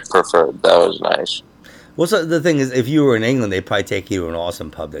 That I preferred. That was nice. Well, so the thing is, if you were in England, they'd probably take you to an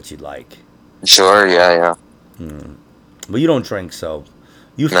awesome pub that you'd like. Sure. Yeah. Yeah. But you don't drink, so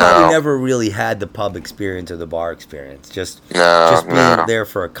you've probably No. never really had the pub experience or the bar experience. Just No. being No. there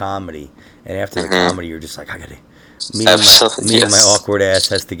for a comedy, and after the Hmm. comedy, you're just like, I gotta. Absolutely. Me and my Yes. awkward ass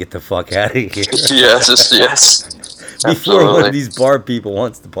has to get the fuck out of here Yes. Yes. before one of Absolutely. these bar people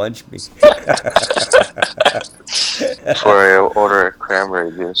wants to punch me. Before I order a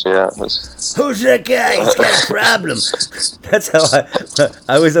cranberry juice, yeah. Who's that guy? He's got a problem. That's how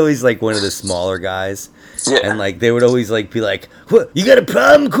I was always like one of the smaller guys. Yeah. And like they would always like be like, "What? You got a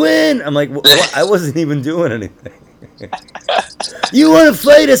problem, Quinn?" I'm like, "What? I wasn't even doing anything." You want to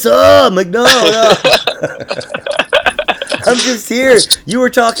fight us? Oh, I'm like, no. I'm just here. You were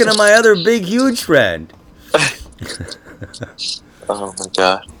talking to my other big, huge friend. Oh my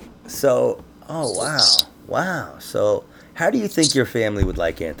god. So, oh wow. So, how do you think your family would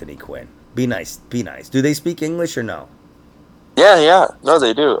like Anthony Quinn? Be nice. Do they speak English or no? Yeah, yeah. No,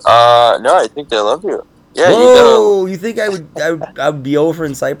 they do. No, I think they love you. Yeah, you Whoa! You think I would be over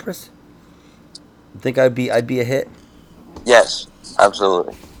in Cyprus? You think I'd be a hit? Yes,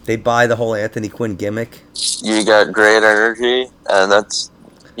 absolutely. They'd buy the whole Anthony Quinn gimmick. You got great energy, and that's,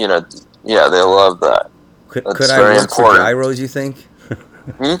 yeah, they love that. Could That's I very work for important. gyros? You think?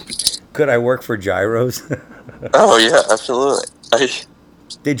 Hmm? Could I work for gyros? Oh yeah, absolutely.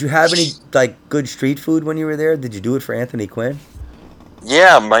 Did you have any like good street food when you were there? Did you do it for Anthony Quinn?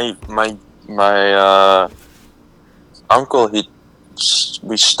 Yeah, my uncle.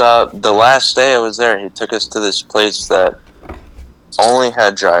 We stopped the last day I was there. He took us to this place that only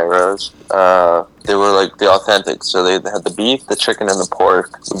had gyros. They were like the authentic. So they had the beef, the chicken, and the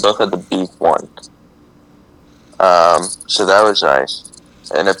pork. We both had the beef one. So that was nice.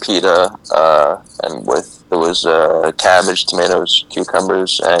 And a pita, and there was cabbage, tomatoes,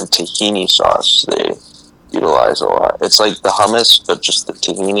 cucumbers, and tahini sauce. utilize a lot. It's like the hummus, but just the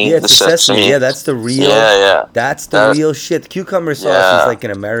tahini, Yeah, the it's the sesame. sesame. Yeah, that's the real. Yeah, yeah. That's the That, real shit. Cucumber sauce is yeah, like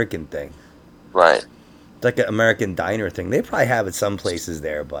an American thing. right. It's like an American diner thing. They probably have it some places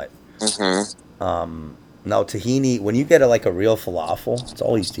there, but Hmm. no tahini. When you get like a real falafel, it's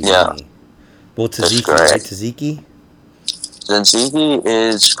always Yeah, tahini. Well, it's tzatziki, right? great. Tzatziki. Tzatziki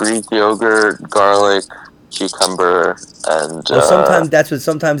is Greek yogurt, garlic, cucumber, and Oh, sometimes that's what.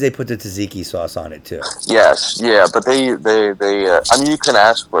 Sometimes they put the tzatziki sauce on it too. yes, yeah. But they. I mean, you can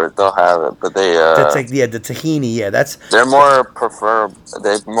ask for it; they'll have it. But That's like the tahini. Yeah, that's they're more prefer.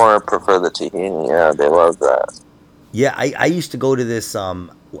 They more prefer the tahini. Yeah, they love that. yeah. I used to go to this.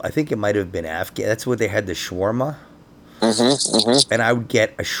 I think it might have been Afghan. That's where they had the shawarma, Mhm, mhm. and I would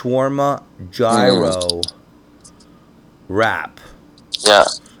get a shawarma Mm, gyro wrap, yeah,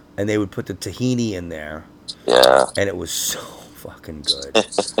 and they would put the tahini in there, yeah, and it was so fucking good.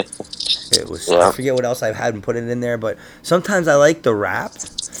 It was. I yeah. forget what else I had and put it in there, but sometimes I like the wrap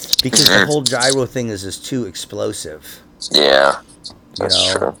because the Mhm. whole gyro thing is just too explosive. Yeah, You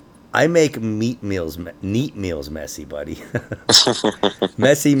that's know, true. I make neat meals messy, buddy.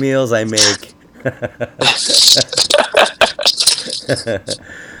 Messy meals I make.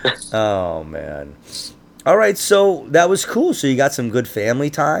 Oh man. All right, so that was cool. So you got some good family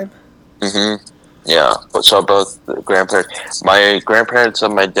time. Hmm. Yeah, but so both the grandparents, my grandparents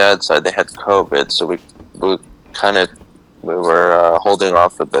on my dad's side, they had COVID, so we kind of we were holding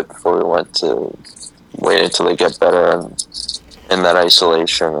off a bit before we went to wait until they get better and in that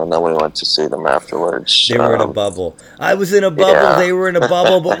isolation, and then we went to see them afterwards. They were in a bubble. I was in a bubble. Yeah, They were in a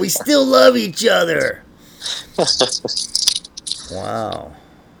bubble, but we still love each other. Wow,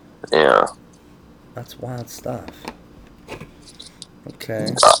 yeah. that's wild stuff. Okay.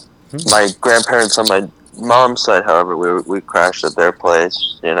 Uh, my grandparents on my mom's side, however, we crashed at their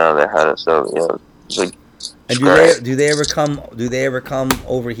place. You know, they had it, so you know, it's like it's And great. do they ever come? Do they ever come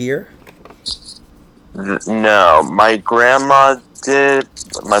over here? No, my grandma did.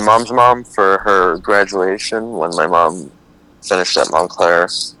 My mom's mom for her graduation when my mom finished at Montclair.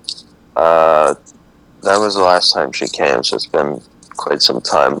 Uh, that was the last time she came, so it's been quite some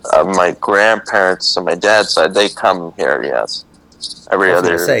time. My grandparents on my dad's side, they come here, yes, I every was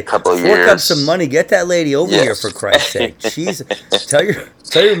gonna other say, couple of fork up some years. money. Get that lady over Yeah. here for Christ's sake. She's tell your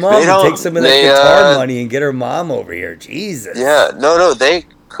They mom to take don't. some of that They guitar money and get her mom over here. Jesus. yeah. No. They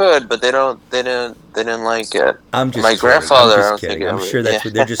could, but they don't. They didn't. They didn't like it. I'm just My kidding. I'm grandfather, I just don't think kidding. it I'm ever. sure Yeah. that's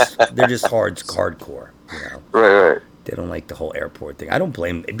what they're just hardcore. You know, Right. Right. they don't like the whole airport thing. I don't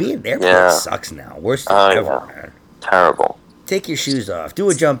blame being airport Yeah. sucks now. Worst thing ever, Yeah. man. Terrible. Take your shoes off. Do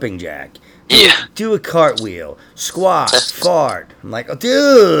a jumping jack. Yeah. Do a cartwheel. Squat. Fart. I'm like, oh,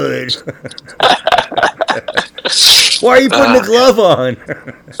 dude. Why are you putting a glove on?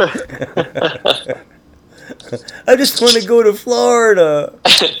 I just want to go to Florida.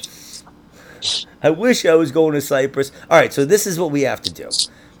 I wish I was going to Cyprus. All right, so this is what we have to do.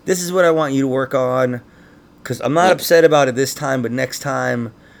 This is what I want you to work on. Because I'm not upset about it this time, but next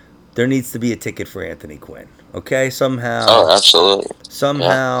time there needs to be a ticket for Anthony Quinn. Okay? Oh, absolutely. Yeah.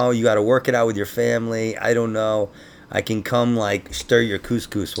 Somehow you got to work it out with your family. I don't know. I can come like stir your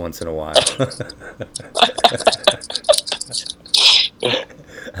couscous once in a while.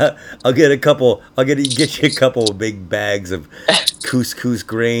 I'll get a couple. Get you a couple of big bags of couscous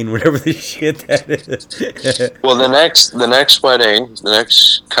grain, whatever the shit that is. Well, the next wedding, the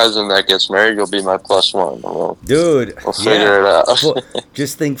next cousin that gets married, you'll be my plus one. Dude, We'll figure yeah. it out.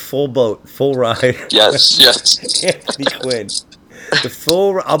 Just think full boat, full ride. Yes. Yes. Anthony Quinn. The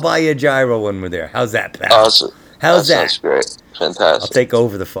full. I'll buy you a gyro when we're there. How's that, pal? Awesome. How's That that? sounds great. I'll Fantastic. take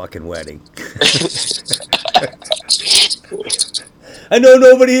over the fucking wedding. I know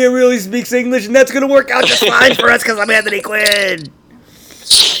nobody here really speaks English, and that's gonna work out just fine for us because I'm Anthony Quinn.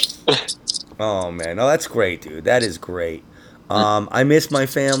 Oh man, oh that's great, dude. That is great. I miss my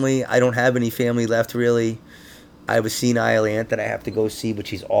family. I don't have any family left really. I have a senile aunt that I have to go see, but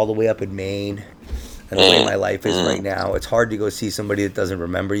she's all the way up in Maine. And the way my life is right now, it's hard to go see somebody that doesn't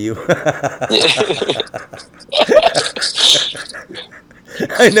remember you.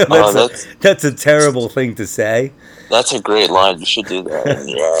 I know that's a terrible thing to say. That's a great line. You should do that.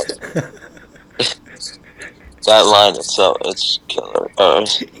 Yeah. That line itself, it's killer.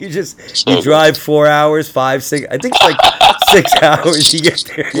 You drive 4 hours, 5, 6. I think it's like 6 hours. You get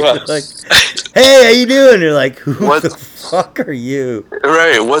there, you're like, "Hey, how you doing?" You're like, "Who the fuck are you?"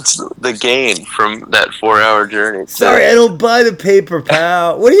 Right. What's the gain from that 4-hour journey? Sorry, I don't buy the paper,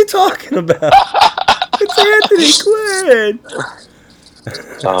 pal. What are you talking about? It's Anthony Quinn.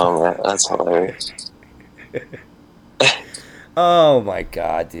 Oh man, that's hilarious. Oh my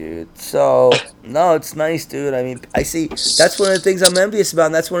god, dude. So no, it's nice, dude. I mean, I see. That's one of the things I'm envious about,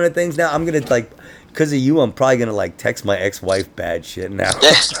 and that's one of the things now I'm gonna like. Because of you, I'm probably gonna like text my ex-wife bad shit now.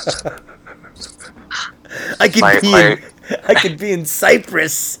 I could my be my in, I could be in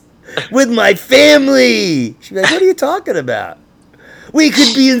Cyprus with my family. She'd be like, "What are you talking about? We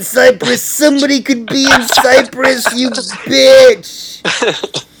could be in Cyprus. Somebody could be in Cyprus. You bitch."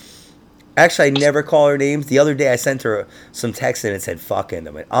 Actually, I never call her names. The other day, I sent her some text and it said "fuck" in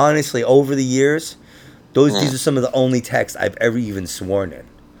them. And honestly, over the years, these are some of the only texts I've ever even sworn in.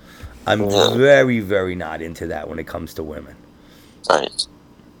 I'm very, very not into that when it comes to women. right.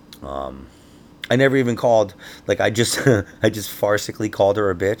 I never even called. Like I just, I just farcically called her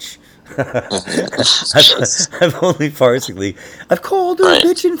a bitch. I've only farcically. I've called her a Right.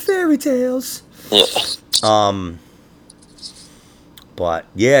 bitch in fairy tales. Yeah. But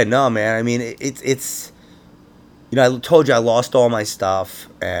yeah, no, man. I mean, it's. You know, I told you I lost all my stuff,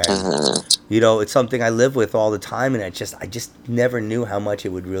 and you know, it's something I live with all the time, and I just never knew how much it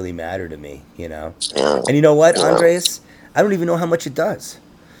would really matter to me. You know, Yeah. and you know what, Yeah. Andreas? I don't even know how much it does.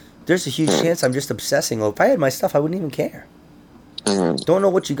 There's a huge chance I'm just obsessing. If I had my stuff, I wouldn't even care. Don't know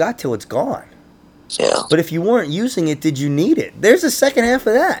what you got till it's gone. Yeah. But if you weren't using it, did you need it? There's the second half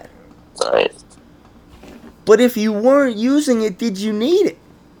of that. Right. But if you weren't using it, did you need it?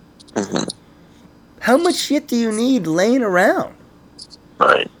 How much shit do you need laying around?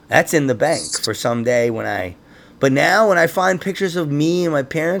 Right. That's in the bank for someday when I. But now when I find pictures of me and my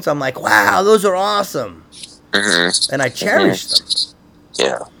parents, I'm like, wow, those are awesome, and I cherish them.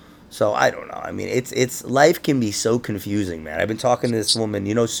 Yeah. So I don't know. I mean, it's life can be so confusing, man. I've been talking to this woman.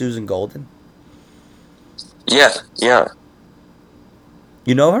 You know Susan Golden? Yeah. Yeah.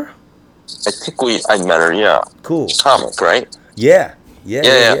 You know her? I think I met her. Yeah. Cool. Comic, right? Yeah.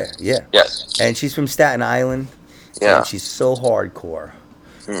 Yeah. Yeah. And she's from Staten Island, Yeah. and she's so hardcore.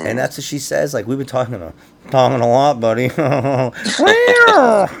 And that's what she says. Like we've been talking a lot, buddy.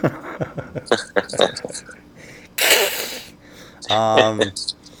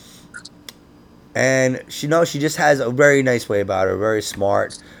 And she knows she just has a very nice way about her. Very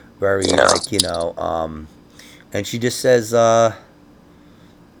smart, very like and she just says,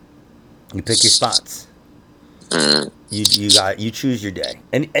 you pick your spots. You choose your day,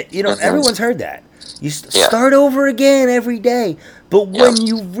 and you know everyone's heard that. You start over again every day, but when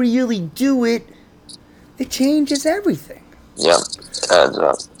you really do it, it changes everything. Yeah, adds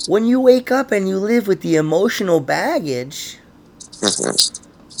up. When you wake up and you live with the emotional baggage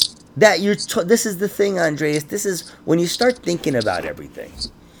that this is the thing, Andreas. This is when you start thinking about everything,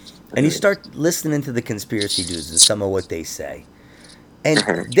 and you start listening to the conspiracy dudes and some of what they say. And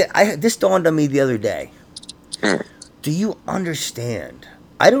this dawned on me the other day. Do you understand?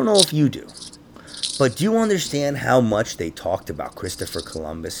 I don't know if you do, but do you understand how much they talked about Christopher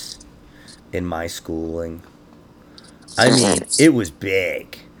Columbus in my schooling? I mean, it was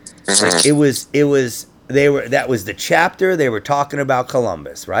big. Like it was. That was the chapter they were talking about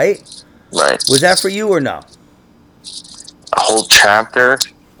Columbus, right? Right. Was that for you or no? A whole chapter?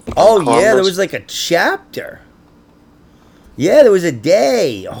 Oh yeah, there was like a chapter. Yeah, there was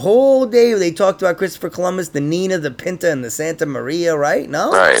a whole day where they talked about Christopher Columbus, the Nina, the Pinta, and the Santa Maria, right?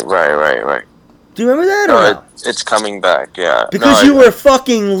 No? Right. Do you remember that or no? It's coming back, yeah. Because you were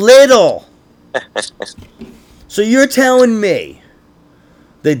fucking little. So you're telling me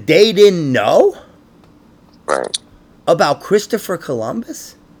that they didn't know? Right. About Christopher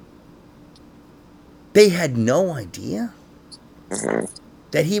Columbus? They had no idea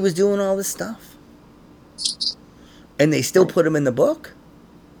that he was doing all this stuff? And they still put him in the book?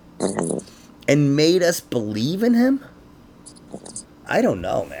 And made us believe in him? I don't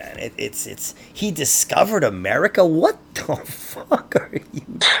know, man. It's he discovered America? What the fuck are you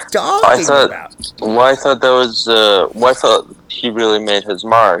talking about? Well, I thought that was I thought he really made his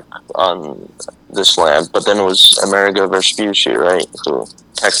mark on this land, but then it was Amerigo Vespucci, right? Who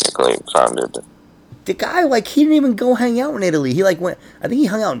technically founded it. The guy, like, he didn't even go hang out in Italy. He like went. I think he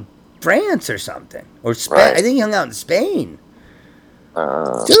hung out in France or something, or Spain. Right. I think he hung out in Spain.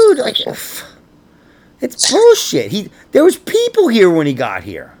 Dude, like, it's bullshit. There was people here when he got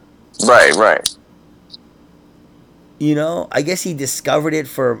here. Right. You know, I guess he discovered it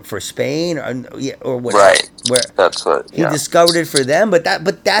for Spain or what? Right. Where that's what he discovered it for them.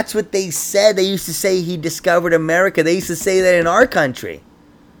 But that's what they said. They used to say he discovered America. They used to say that in our country.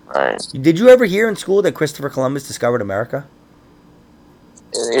 Right. Did you ever hear in school that Christopher Columbus discovered America?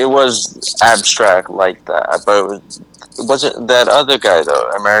 It was abstract like that, but it wasn't that other guy though,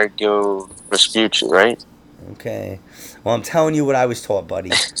 Amerigo Vespucci, right? Okay. Well, I'm telling you what I was taught,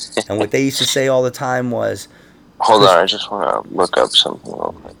 buddy. And what they used to say all the time was, Hold on, I just want to look up something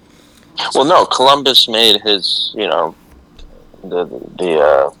real quick. Well, no, Columbus made his, the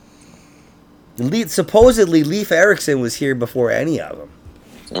Supposedly, Leif Erikson was here before any of them.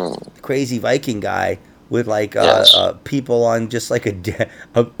 mm, Crazy Viking guy with like yes, people on just like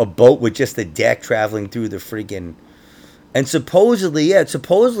a boat with just a deck traveling through the freaking. And supposedly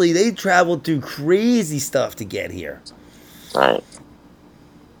they traveled through crazy stuff to get here. right.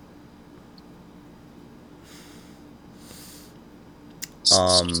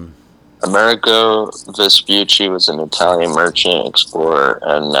 Um, Amerigo Vespucci was an Italian merchant, explorer,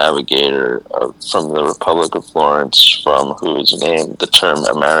 and navigator from the Republic of Florence, from whose name the term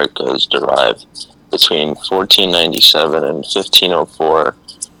America is derived. Between 1497 and 1504,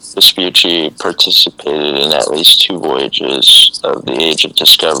 Vespucci participated in at least 2 voyages of the Age of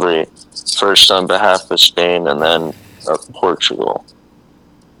Discovery, first on behalf of Spain and then of Portugal.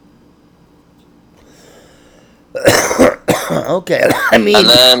 okay, I mean, And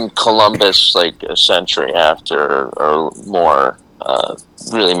then Columbus, like a century after or more,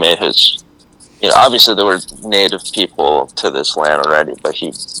 really made his. Obviously there were native people to this land already, but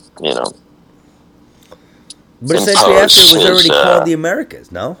he, but a century after it imposed was his. already called the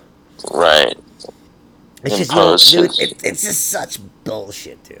Americas. No, Right. it's just Imposed dude, his. it's just such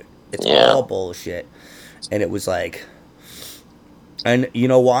bullshit, dude. It's Yeah. all bullshit, and it was like, and you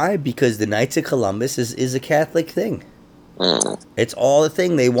know why? Because the Knights of Columbus is a Catholic thing. Mm, It's all a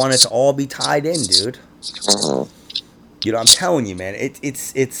thing. They want it to all be tied in, dude. mm-hmm. I'm telling you, man.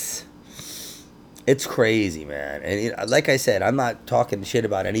 It's crazy, man. And like I said, I'm not talking shit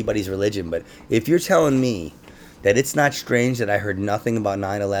about anybody's religion, but if you're telling me that it's not strange that I heard nothing about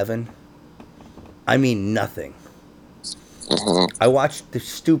 9/11, I mean nothing. Mm-hmm. I watch the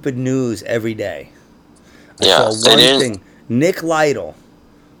stupid news every day. I Yeah, saw they one didn't. thing. Nick Lytle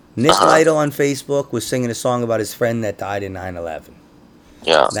on Facebook was singing a song about his friend that died in 9/11.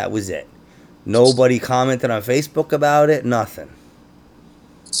 Yeah. That was it. Nobody commented on Facebook about it. Nothing.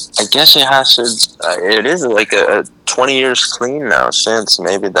 I guess it has to. It is like a 20 years clean now since.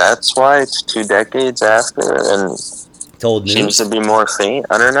 Maybe that's why it's 2 decades after and It's old seems to news. be more faint.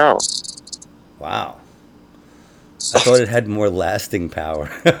 I don't know. Wow. I thought it had more lasting power.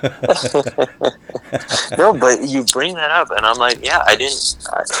 No, but you bring that up, and I'm like, yeah, I didn't.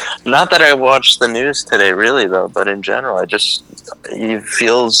 Not that I watched the news today, really, though. But in general, it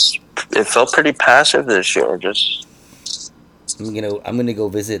felt pretty passive this year. Just I'm gonna go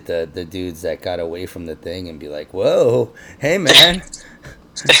visit the dudes that got away from the thing and be like, whoa, hey man,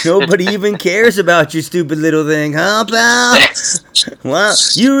 nobody even cares about your stupid little thing, huh, pal? Wow,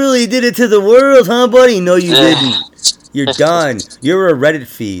 you really did it to the world, huh, buddy? No, you didn't. You're done. You're a Reddit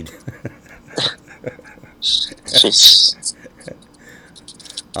feed. Jeez.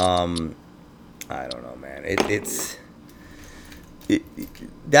 I don't know, man.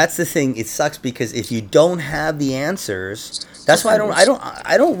 That's the thing. It sucks because if you don't have the answers, that's why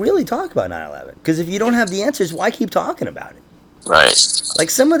I don't really talk about 9/11. Because if you don't have the answers, why keep talking about it? Right. Like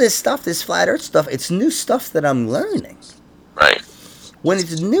some of this stuff, this flat Earth stuff, it's new stuff that I'm learning. Right. When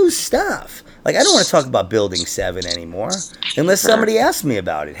it's new stuff, like I don't want to talk about Building 7 anymore, unless somebody asks me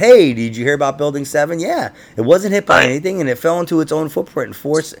about it. Hey, did you hear about Building 7? Yeah, it wasn't hit by anything, and it fell into its own footprint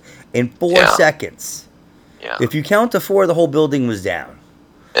in 4 seconds. Yeah. If you count to 4, the whole building was down.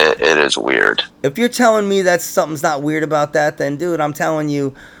 It is weird. If you're telling me that something's not weird about that, then dude, I'm telling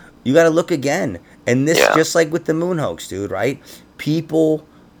you, you got to look again. And this, just like with the moon hoax, dude, right? People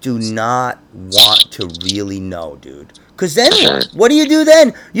do not want to really know, dude. Because then, what do you do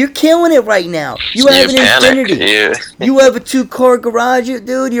then? You're killing it right now. You have an infinity. You have a 2-car garage,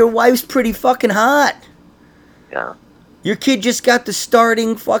 dude. Your wife's pretty fucking hot. Yeah. Your kid just got the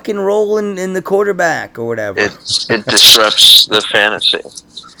starting fucking role in the quarterback or whatever. It disrupts the fantasy.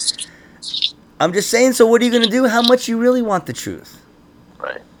 I'm just saying, so what are you going to do? How much you really want the truth?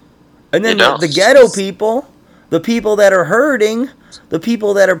 Right. And then the ghetto people, the people that are hurting, the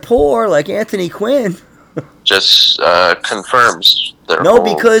people that are poor, like Anthony Quinn. Just confirms their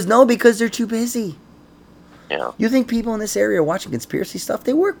because they're too busy. Yeah. You think people in this area are watching conspiracy stuff?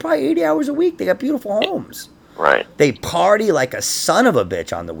 They work probably 80 hours a week. They got beautiful homes. Right. They party like a son of a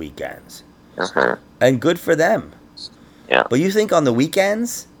bitch on the weekends. Mm-hmm. And good for them. Yeah. But you think on the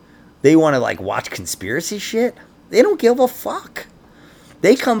weekends they want to like watch conspiracy shit? They don't give a fuck.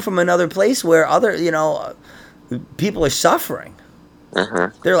 They come from another place where other, people are suffering.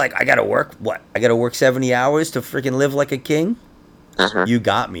 Mm-hmm. They're like, I gotta work, what? I gotta work 70 hours to freaking live like a king? Mm-hmm. You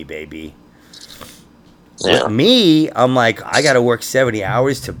got me, baby. Yeah. With me, I'm like, I gotta work 70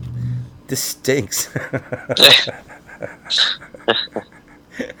 hours to... This stinks.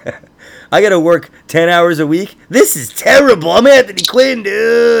 I gotta work 10 hours a week. This is terrible. I'm Anthony Quinn,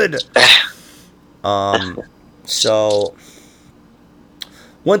 dude. So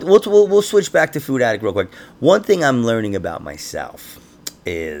we'll switch back to Food Addict real quick. One thing I'm learning about myself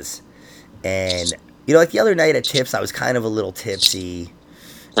is, and like the other night at Tips, I was kind of a little tipsy.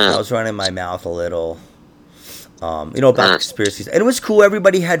 I was running my mouth a little. About conspiracies, and it was cool.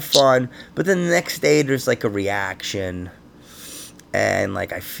 Everybody had fun, but then the next day there's like a reaction, and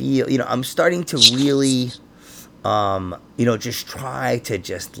like I feel, I'm starting to really, just try to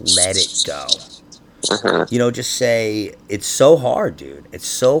just let it go. Just say it's so hard, dude. It's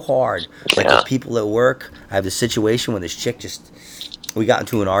so hard. Like with people at work, I have this situation where this chick we got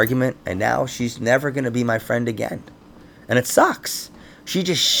into an argument, and now she's never gonna be my friend again, and it sucks. She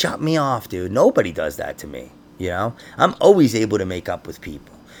just shut me off, dude. Nobody does that to me. I'm always able to make up with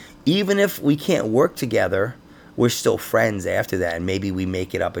people. Even if we can't work together, we're still friends after that, and maybe we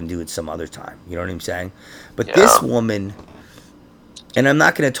make it up and do it some other time. You know what I'm saying? But this woman, and I'm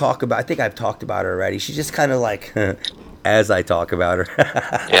not going to talk about, I think I've talked about her already. She's just kind of like, as I talk about her.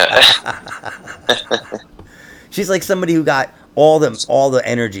 She's like somebody who got all the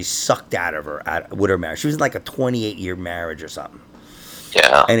energy sucked out of her with her marriage. She was in like a 28-year marriage or something.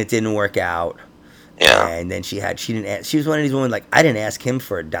 Yeah. And it didn't work out. Yeah. And then she was one of these women, like, I didn't ask him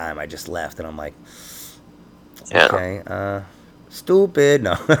for a dime. I just left. And I'm like, okay, stupid.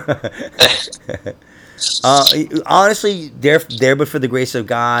 No. Honestly, there, but for the grace of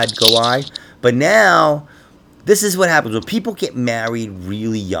God, go I. But now, this is what happens. When people get married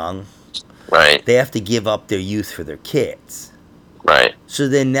really young, right, they have to give up their youth for their kids. Right. So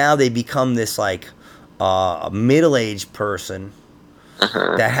then now they become this, like, a middle-aged person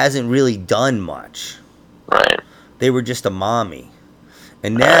that hasn't really done much. Right. They were just a mommy.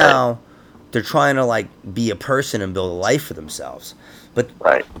 And now they're trying to, like, be a person and build a life for themselves. But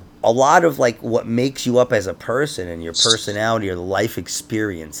a lot of, like, what makes you up as a person and your personality are the life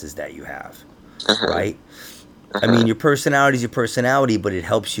experiences that you have. Right? I mean, your personality is your personality, but it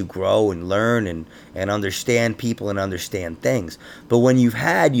helps you grow and learn and understand people and understand things. But when you've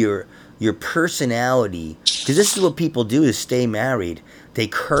had your personality, because this is what people do is stay married, they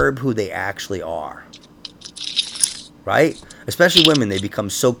curb who they actually are. Right? Especially women, they become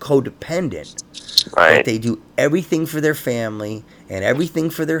so codependent that they do everything for their family and everything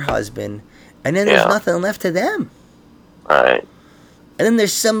for their husband, and then there's nothing left to them. Right. And then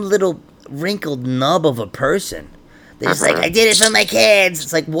there's some little wrinkled nub of a person. They're just like, I did it for my kids.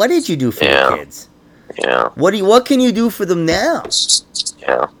 It's like, what did you do for your kids? Yeah. What can you do for them now?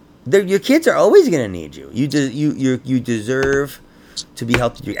 Yeah. Your kids are always gonna need you. You deserve to be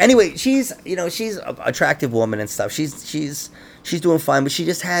healthy. Anyway, she's an attractive woman and stuff. She's doing fine, but she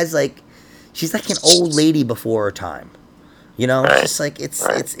just has she's like an old lady before her time. It's just like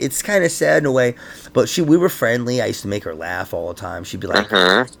it's kind of sad in a way. But we were friendly. I used to make her laugh all the time. She'd be like,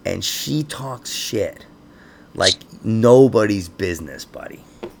 and she talks shit like nobody's business, buddy.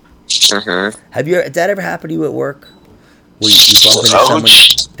 Did that ever happen to you at work? Where you bump into someone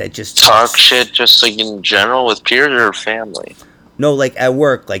that just talk shit, just like in general with peers or family? No, like at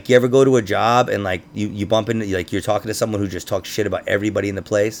work. Like you ever go to a job and like you bump into, like you're talking to someone who just talks shit about everybody in the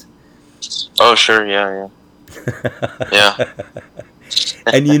place? Oh sure, yeah. Yeah.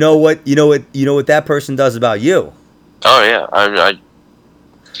 And you know what that person does about you? Oh yeah, I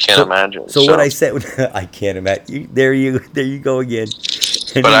can't imagine. So what I said, I can't imagine. There you go again.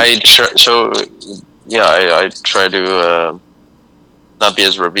 But I try to not be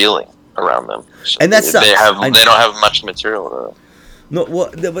as revealing around them. So and that's they don't have much material. No,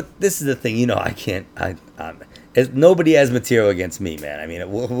 well, but this is the thing. I can't. Nobody has material against me, man. I mean,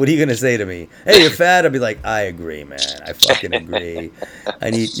 what are you gonna say to me? Hey, you're fat. I'll be like, I agree, man. I fucking agree.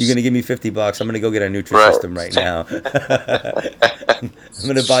 You're gonna give me $50. I'm gonna go get a Nutrisystem right now. I'm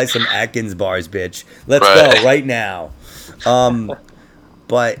gonna buy some Atkins bars, bitch. Let's go right now.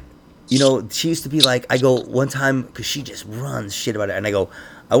 But she used to be like, I go one time because she just runs shit about it, and I go,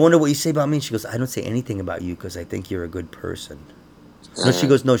 I wonder what you say about me. And she goes, I don't say anything about you because I think you're a good person. No,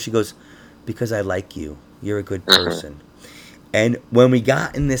 she goes, because I like you. You're a good person. And when we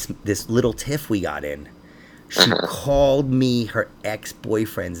got in this little tiff we got in, she called me her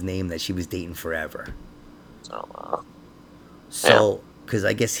ex-boyfriend's name that she was dating forever. Oh, wow. So, because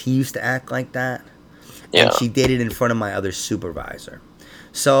I guess he used to act like that. Yeah. And she did it in front of my other supervisor.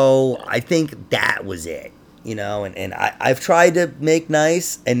 So, I think that was it. And I've tried to make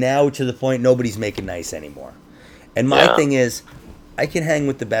nice, and now to the point nobody's making nice anymore. And my thing is, I can hang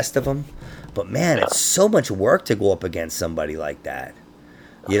with the best of them, but man, it's so much work to go up against somebody like that.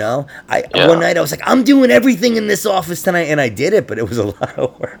 You know, I Yeah. one night I was like, I'm doing everything in this office tonight, and I did it, but it was a lot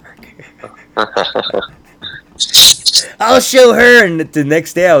of work. I'll show her, and the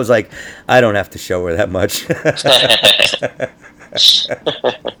next day I was like, I don't have to show her that much.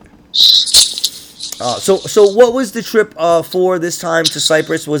 So what was the trip for this time to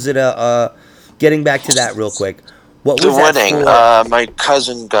Cyprus? Was it getting back to that real quick? What The was that wedding. for? My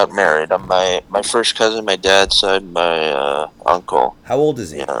cousin got married. My first cousin, my dad's side, my uncle. How old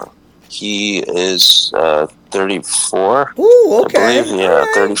is he? Yeah, he is 34. Ooh, I believe. okay, all Yeah,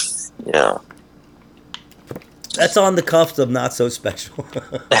 right. 30. Yeah. That's on the cuffs of not so special.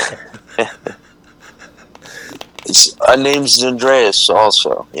 His name's Andreas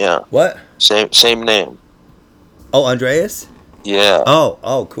also. Yeah, What? same name. Oh, Andreas? Yeah,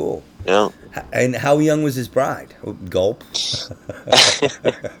 Oh, cool. yeah. And how young was his bride? Gulp.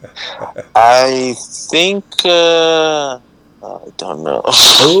 I think I don't know.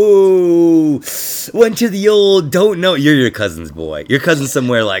 Oh, went to the old don't know. You're your cousin's boy. Your cousin's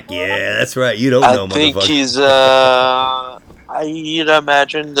somewhere like, yeah, that's right. You don't I know, think motherfucker. he's I'd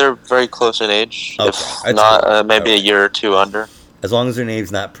imagine they're very close in age. Okay, If that's not, cool. All maybe a right. year or two under. As long as her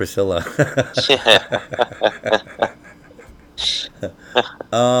name's not Priscilla. Yeah.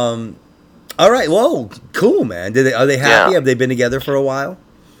 All right. Whoa, cool, man. Are they happy? Yeah. Have they been together for a while?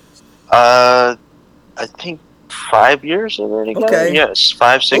 I think 5 years are they together? Okay. Yes,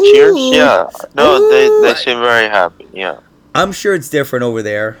 5, 6 years. Ooh, Yeah. No, they ooh. seem very happy. Yeah. I'm sure it's different over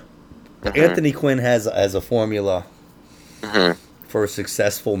there. Mhm. Anthony Quinn has a formula Mhm. for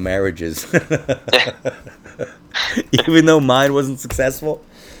successful marriages. Even though mine wasn't successful.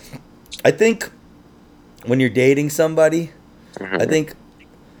 I think when you're dating somebody, I Mhm. think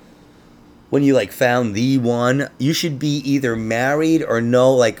when you like found the one, you should be either married or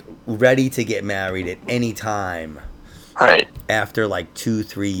like ready to get married at any time Right. after like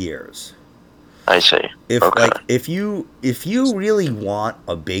 2-3 years. I see. If Okay. like if you really want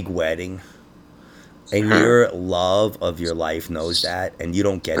a big wedding and Mhm. your love of your life knows that and you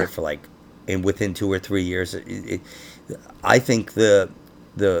don't get it for like within 2 or 3 years, I think the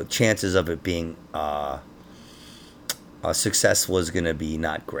chances of it being successful is going to be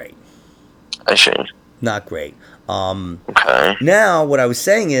not great. I see. Not great. Okay. Now, what I was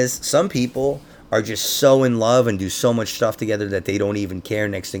saying is, some people are just so in love and do so much stuff together that they don't even care.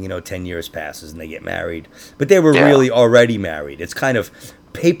 Next thing you know, 10 years passes and they get married. But they were Yeah. really already married. It's kind of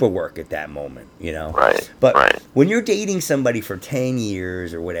paperwork at that moment, you know? Right. But Right. when you're dating somebody for 10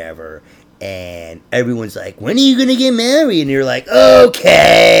 years or whatever, and everyone's like, when are you going to get married? And you're like,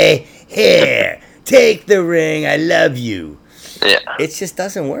 okay, here, take the ring. I love you. Yeah. It just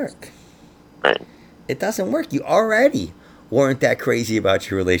doesn't work. Right. It doesn't work. You already weren't that crazy about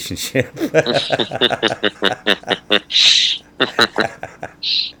your relationship.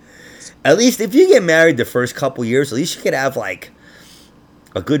 At least if you get married the first couple years, at least you could have like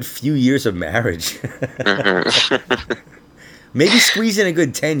a good few years of marriage. Mhm. Maybe squeeze in a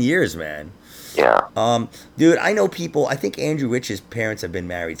good 10 years, man. Yeah. Dude, I know people. I think Andrew Rich's parents have been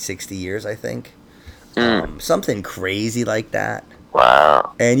married 60 years, I think. Something crazy like that.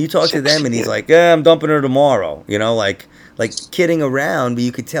 Wow. And you talk to them, and he's 60. like, "Yeah, I'm dumping her tomorrow." You know, like kidding around, but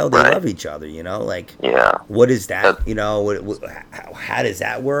you could tell they Right. love each other. You know, like Yeah. what is that? That- You know, how does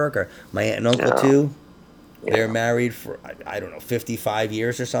that work? Or my aunt and uncle Yeah. too. Yeah. They're married for I don't know 55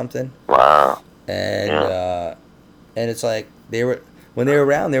 years or something, Wow. and it's like when they were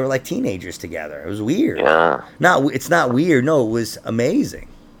around, they were like teenagers together. It was weird. Yeah. It's not weird. No, it was amazing.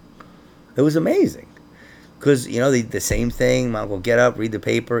 It was amazing. Because, you know, the same thing. My uncle would get up, read the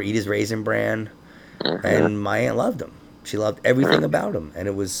paper, eat his Raisin Bran. Mhm. And my aunt loved him. She loved everything about him. And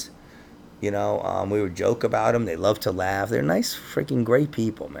it was, you know, we would joke about him. They love to laugh. They're nice, freaking great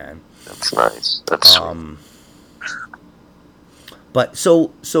people, man. That's nice. That's sweet. But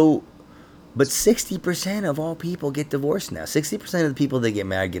but 60% of all people get divorced now. 60% of the people that get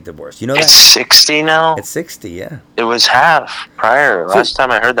married get divorced. You know It's that? 60 now? It's 60, yeah. It was half prior. So- Last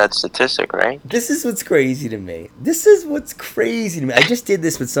time I heard that statistic, right? This is what's crazy to me. I just did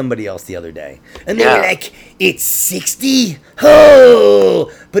this with somebody else the other day. And they were Yeah. like, it's 60?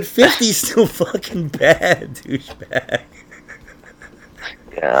 Oh! But 50 is still fucking bad, douchebag.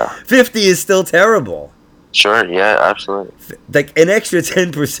 Yeah. 50 is still terrible. Sure. Yeah. Absolutely. Like, an extra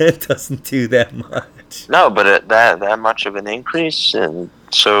 10% doesn't do that much. No, but that much of an increase, and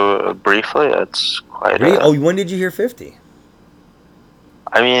so briefly, that's quite. Really? Oh, when did you hear 50?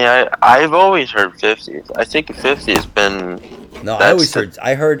 I mean, I've always heard 50. I think 50 has been. No,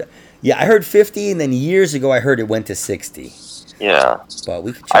 I heard 50, and then years ago I heard it went to 60. Yeah. But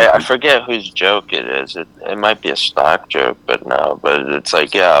we could check. I forget whose joke it is. It might be a stock joke, but no. But it's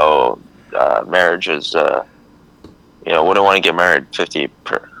like, yeah, marriage is, wouldn't want to get married 50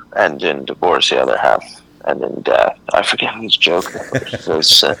 per, and in divorce the other half, and in death. I forget whose joke it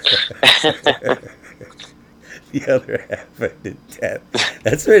was. The other half ended death.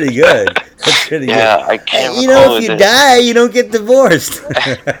 That's pretty good. That's pretty Yeah, good. I can't Hey, recall if you who die, you don't get divorced.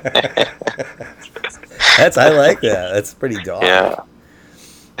 I like that. That's pretty dark. Yeah.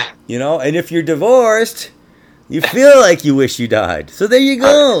 And if you're divorced, you feel like you wish you died. So there you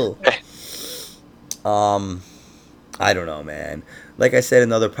go. I don't know, man. Like I said,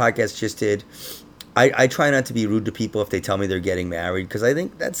 another podcast just did. I try not to be rude to people if they tell me they're getting married, because I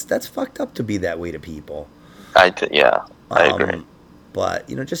think that's fucked up to be that way to people. I agree. But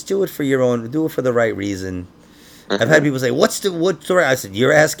just do it for your own. Do it for the right reason. I've had people say, "What's the right?" I said,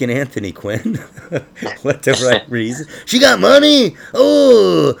 "You're asking Anthony Quinn what the right reason? She got money.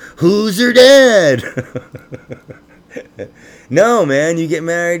 Oh, who's her dad?" No, man, you get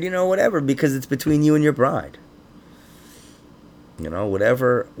married, whatever, because it's between you and your bride.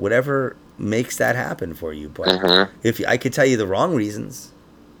 Whatever makes that happen for you. But if I could tell you the wrong reasons,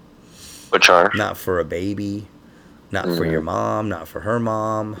 which are not for a baby. Not for your mom, not for her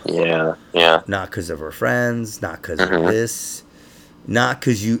mom. Yeah. Not because of her friends, not because of this. Not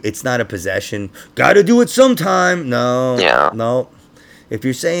because it's not a possession. Gotta do it sometime. No. Yeah. No. If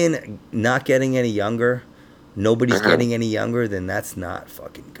you're saying not getting any younger, nobody's getting any younger, then that's not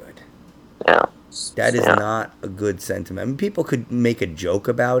fucking good. Yeah. That is not a good sentiment. I mean, people could make a joke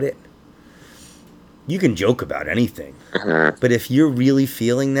about it. You can joke about anything. But if you're really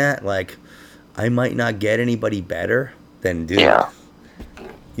feeling that, like, I might not get anybody better, then dude,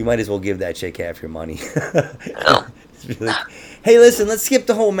 you might as well give that chick half your money. Really, hey, listen, let's skip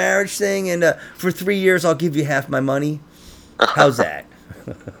the whole marriage thing, and for 3 years I'll give you half my money. How's that?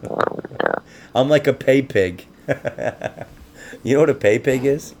 I'm like a pay pig. You know what a pay pig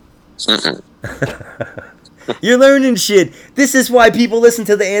is? You're learning shit. This is why people listen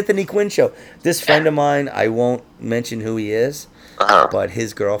to the Anthony Quinn Show. This friend of mine, I won't mention who he is, but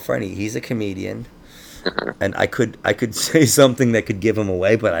his girlfriend, he's a comedian, and I could say something that could give him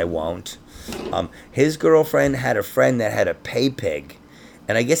away, but I won't. His girlfriend had a friend that had a pay pig,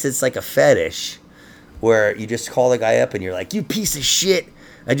 and I guess it's like a fetish where you just call the guy up and you're like, "You piece of shit!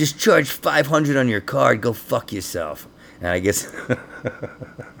 I just charged $500 on your card. Go fuck yourself." And I guess,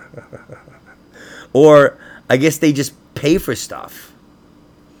 or I guess they just pay for stuff.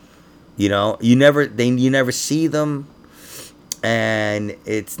 You never see them. And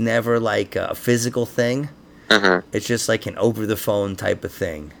it's never like a physical thing. It's just like an over-the-phone type of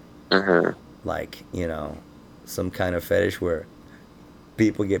thing. Like, some kind of fetish where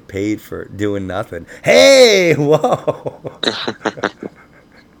people get paid for doing nothing. Hey, whoa!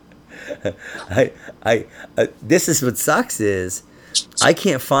 This is what sucks is I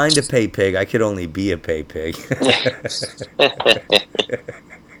can't find a pay pig. I could only be a pay pig.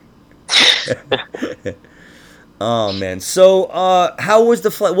 Oh man! So, how was the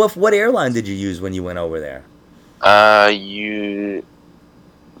flight? What airline did you use when you went over there? You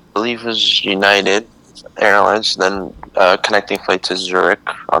believe it was United Airlines, then connecting flight to Zurich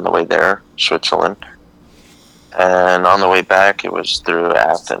on the way there, Switzerland, and on the way back it was through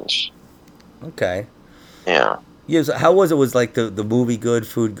Athens. Okay. Yeah. Yeah. So how was it? Was like the movie good,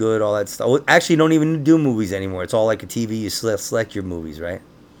 food good, all that stuff? Well, actually, you don't even do movies anymore. It's all like a TV. You select your movies, right?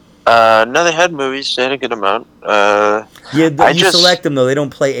 No, they had movies. They had a good amount. You select them though. They don't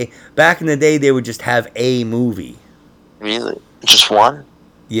play. Back in the day, they would just have a movie. Really? Just one?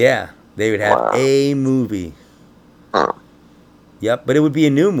 Yeah, they would have a movie. Huh. Yep, but it would be a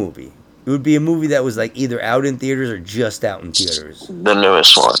new movie. It would be a movie that was like either out in theaters or just out in theaters. The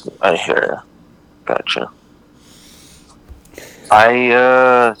newest one, I hear. Gotcha.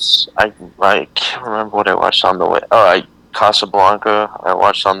 I can't remember what I watched on the way. Oh, Casablanca. I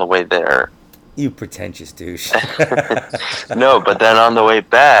watched on the way there. You pretentious douche. No, but then on the way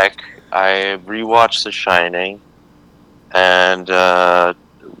back, I rewatched The Shining, and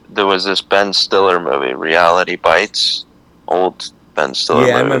there was this Ben Stiller movie, Reality Bites, old Ben Stiller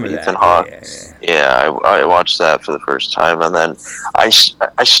movie. I remember with that. Ethan Hawke. Yeah. I watched that for the first time, and then I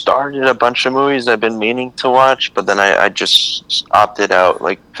started a bunch of movies I've been meaning to watch, but then I just opted out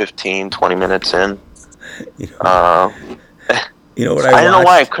like 15, 20 minutes in. You know what I don't know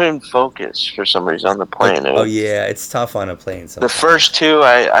why I couldn't focus for some reason on the plane. It's tough on a plane sometimes. The first two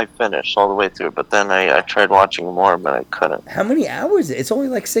I finished all the way through, but then I tried watching more, but I couldn't. How many hours? It's only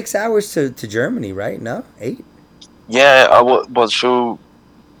like 6 hours to Germany, right? No? 8? Yeah, so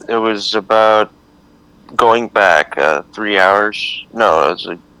it was about going back 3 hours. No, it was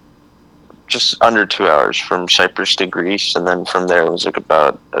like just under 2 hours from Cyprus to Greece, and then from there it was like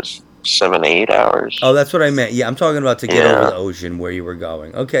about 7, 8 hours. Oh, that's what I meant. Yeah, I'm talking about to get over Yeah, the ocean where you were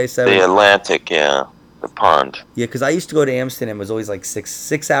going. Okay, the 7. Atlantic. Yeah, the pond. Yeah, because I used to go to Amsterdam. It was always like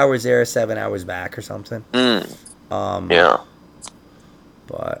 6 hours there, 7 hours back, or something. Mm, Um, yeah,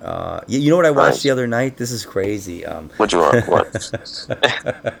 but you know what I watched the nice. other night? This is crazy. What you want? What?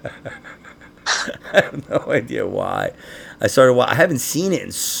 I have no idea why. I haven't seen it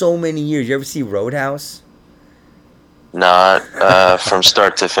in so many years. You ever see Roadhouse? Not from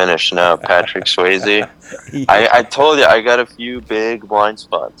start to finish. No, Patrick Swayze. I told you I got a few big blind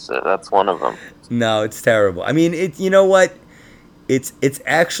spots. That's one of them. No, it's terrible. I mean, it. You know what? It's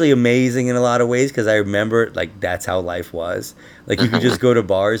actually amazing in a lot of ways because I remember like that's how life was. Like you could Hmm. just go to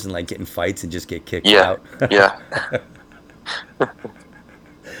bars and like get in fights and just get kicked Yeah, out. yeah.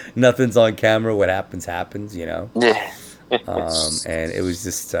 Nothing's on camera. What happens happens. You know. Yeah. And it was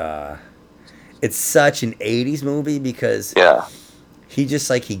just it's such an 80s movie because Yeah. he just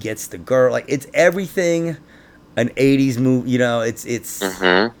like he gets the girl, like it's everything an 80s movie, you know. It's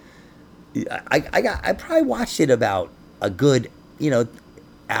Hmm. I probably watched it about a good, you know,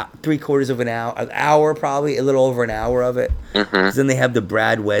 3/4 of an hour, probably a little over an hour of it. Hmm. 'Cause then they have the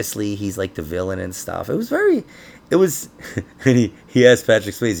Brad Wesley, he's like the villain and stuff. It was and he asked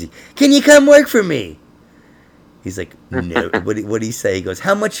Patrick Swayze, "Can you come work for me?" He's like, "No." What did he say? He goes,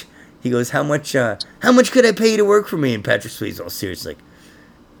 "How much?" He goes, how much could I pay you to work for me?" And Patrick Swayze all serious, like,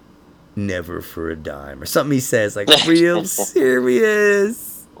 "Never for a dime," or something. He says, like, real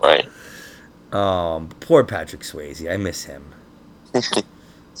serious. Right. Poor Patrick Swayze. I miss him.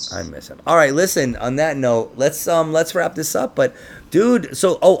 I miss him. All right, listen. On that note, let's wrap this up. But, dude,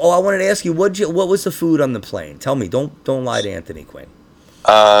 so I wanted to ask you, what was the food on the plane? Tell me. Don't lie to Anthony Quinn.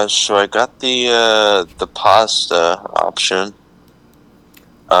 So I got the pasta option.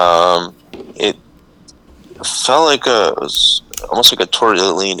 It felt like it was almost like a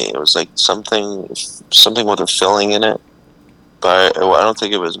tortellini. It was like something with a filling in it, but I don't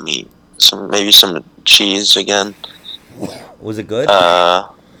think it was meat. Maybe some cheese again. Was it good?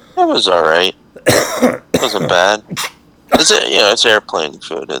 It was all right. It wasn't bad. It's airplane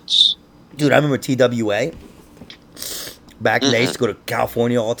food. It's Dude, I remember TWA. Back in the day, I used hmm to go to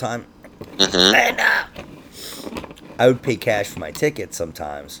California all the time. hmm And I would pay cash for my tickets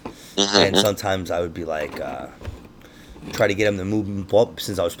sometimes. And hmm sometimes I would be like, try to get them to bump,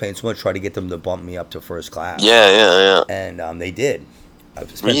 since I was paying so much, try to get them to bump me up to first class. Yeah, yeah, yeah. And they did. I've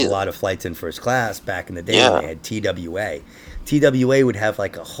spent a Really? lot of flights in first class back in the day when Yeah. they had TWA. TWA would have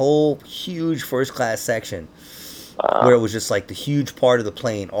like a whole huge first class section where it was just like the huge part of the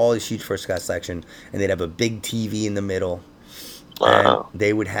plane, all this huge first class section, and they'd have a big TV in the middle, and Wow.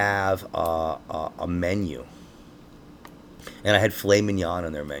 they would have a menu. And I had filet mignon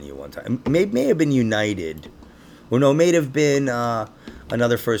on their menu one time. May have been United. Well, no, it may have been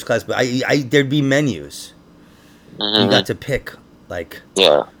another first class, but there'd be menus. You Hmm. got to pick, like,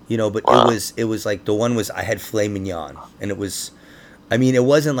 Yeah. you know, but Wow. it was like the one was I had filet mignon, and it was, I mean, it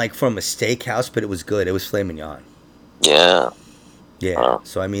wasn't like from a steakhouse, but it was good. It was filet mignon. Yeah. Yeah. Wow.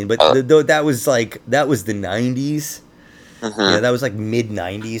 So I mean, but Uh, that was the '90s. You hmm. know, that was like mid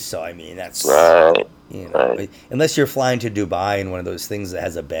 '90s. So I mean, that's, Right. you know, Right. unless you're flying to Dubai in one of those things that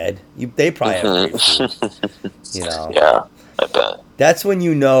has a bed, they probably have Hmm. great food. You know, Yeah. I bet. that's when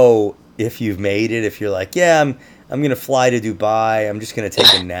you know if you've made it. If you're like, yeah, I'm gonna fly to Dubai. I'm just gonna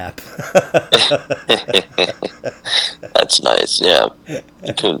take a nap. That's nice. Yeah.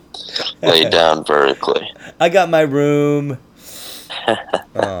 You could lay down vertically. I got my room.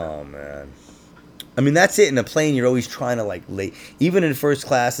 Oh man. I mean, that's it. In a plane, you're always trying to like lay. Even in first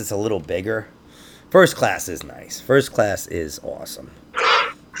class, it's a little bigger. First class is nice. First class is awesome.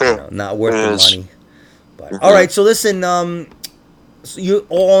 You know, not worth the Yes. money. But all Hmm. right. So listen. So you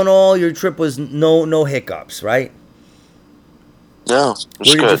all in all, your trip was no hiccups, right? No, it's Where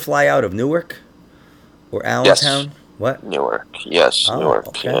did you good. fly out of? Newark or Yes. Allentown? What? Newark. Yes, Oh, Newark.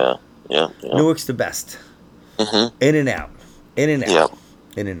 okay. Yeah. Yeah. Yeah. Newark's the best. Hmm. In and out. In and out. Yep.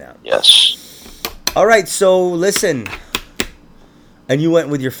 In and out. Yes. All right. So listen. And you went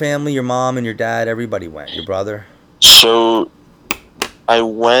with your family, your mom and your dad. Everybody went. Your brother. So I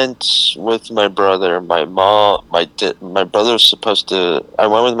went with my brother. My mom. My brother was supposed to. I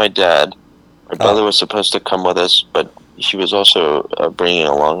went with my dad. My brother Oh. was supposed to come with us, but he was also bringing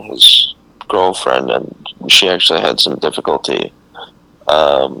along his girlfriend, and she actually had some difficulty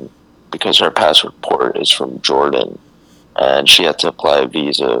because her passport is from Jordan, and she had to apply a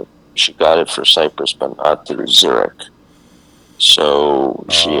visa. She got it for Cyprus, but not through Zurich. So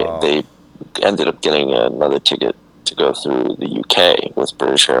Oh. they ended up getting another ticket to go through the UK with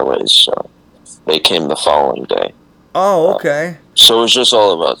British Airways, so they came the following day. Oh, okay. So it was just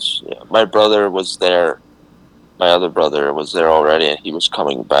all of us. Yeah. My brother was there. My other brother was there already, and he was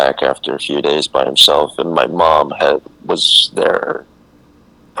coming back after a few days by himself. And my mom was there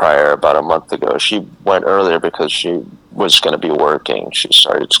prior, about a month ago. She went earlier because she was going to be working. She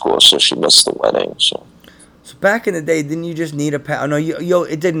started school, so she missed the wedding. So back in the day, didn't you just need a pass? Oh, no,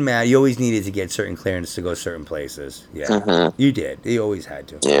 it didn't matter. You always needed to get certain clearance to go certain places. Yeah, you did. You always had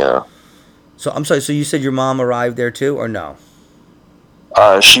to. Yeah. So I'm sorry. So you said your mom arrived there too, or no?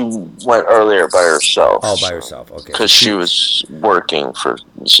 She went earlier by herself. Oh, by herself. Okay. Because she was working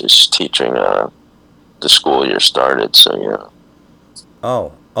she's teaching. The school year started, so yeah.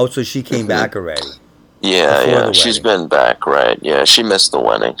 Oh, so she came back already. Yeah. She's been back, right? Yeah, she missed the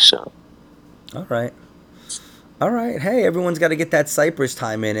wedding, so. All right. Hey, everyone's got to get that Cyprus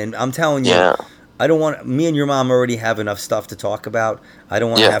time in, and I'm telling you, I don't want me and your mom already have enough stuff to talk about. I don't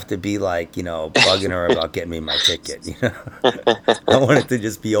want to have to be like, bugging her about getting me my ticket. I want it to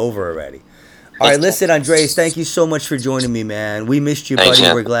just be over already. All right, listen, Andreas, thank you so much for joining me, man. We missed you, buddy.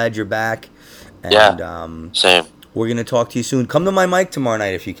 We're glad you're back. And, same. We're gonna talk to you soon. Come to my mic tomorrow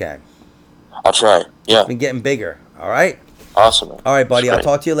night if you can. I'll try. Yeah. It's been getting bigger. All right. Awesome. Man. All right, buddy. I'll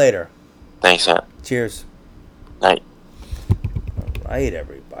talk to you later. Thanks, man. Cheers. Night. All right,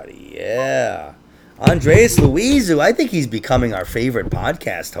 everybody. Yeah. Andreas Louizou. I think he's becoming our favorite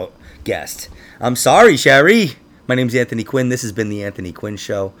podcast guest. I'm sorry, Sherry. My name's Anthony Quinn. This has been the Anthony Quinn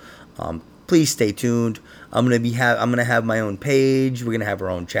Show. Please stay tuned. I'm gonna have my own page. We're gonna have our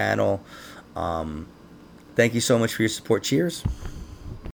own channel. Thank you so much for your support. Cheers.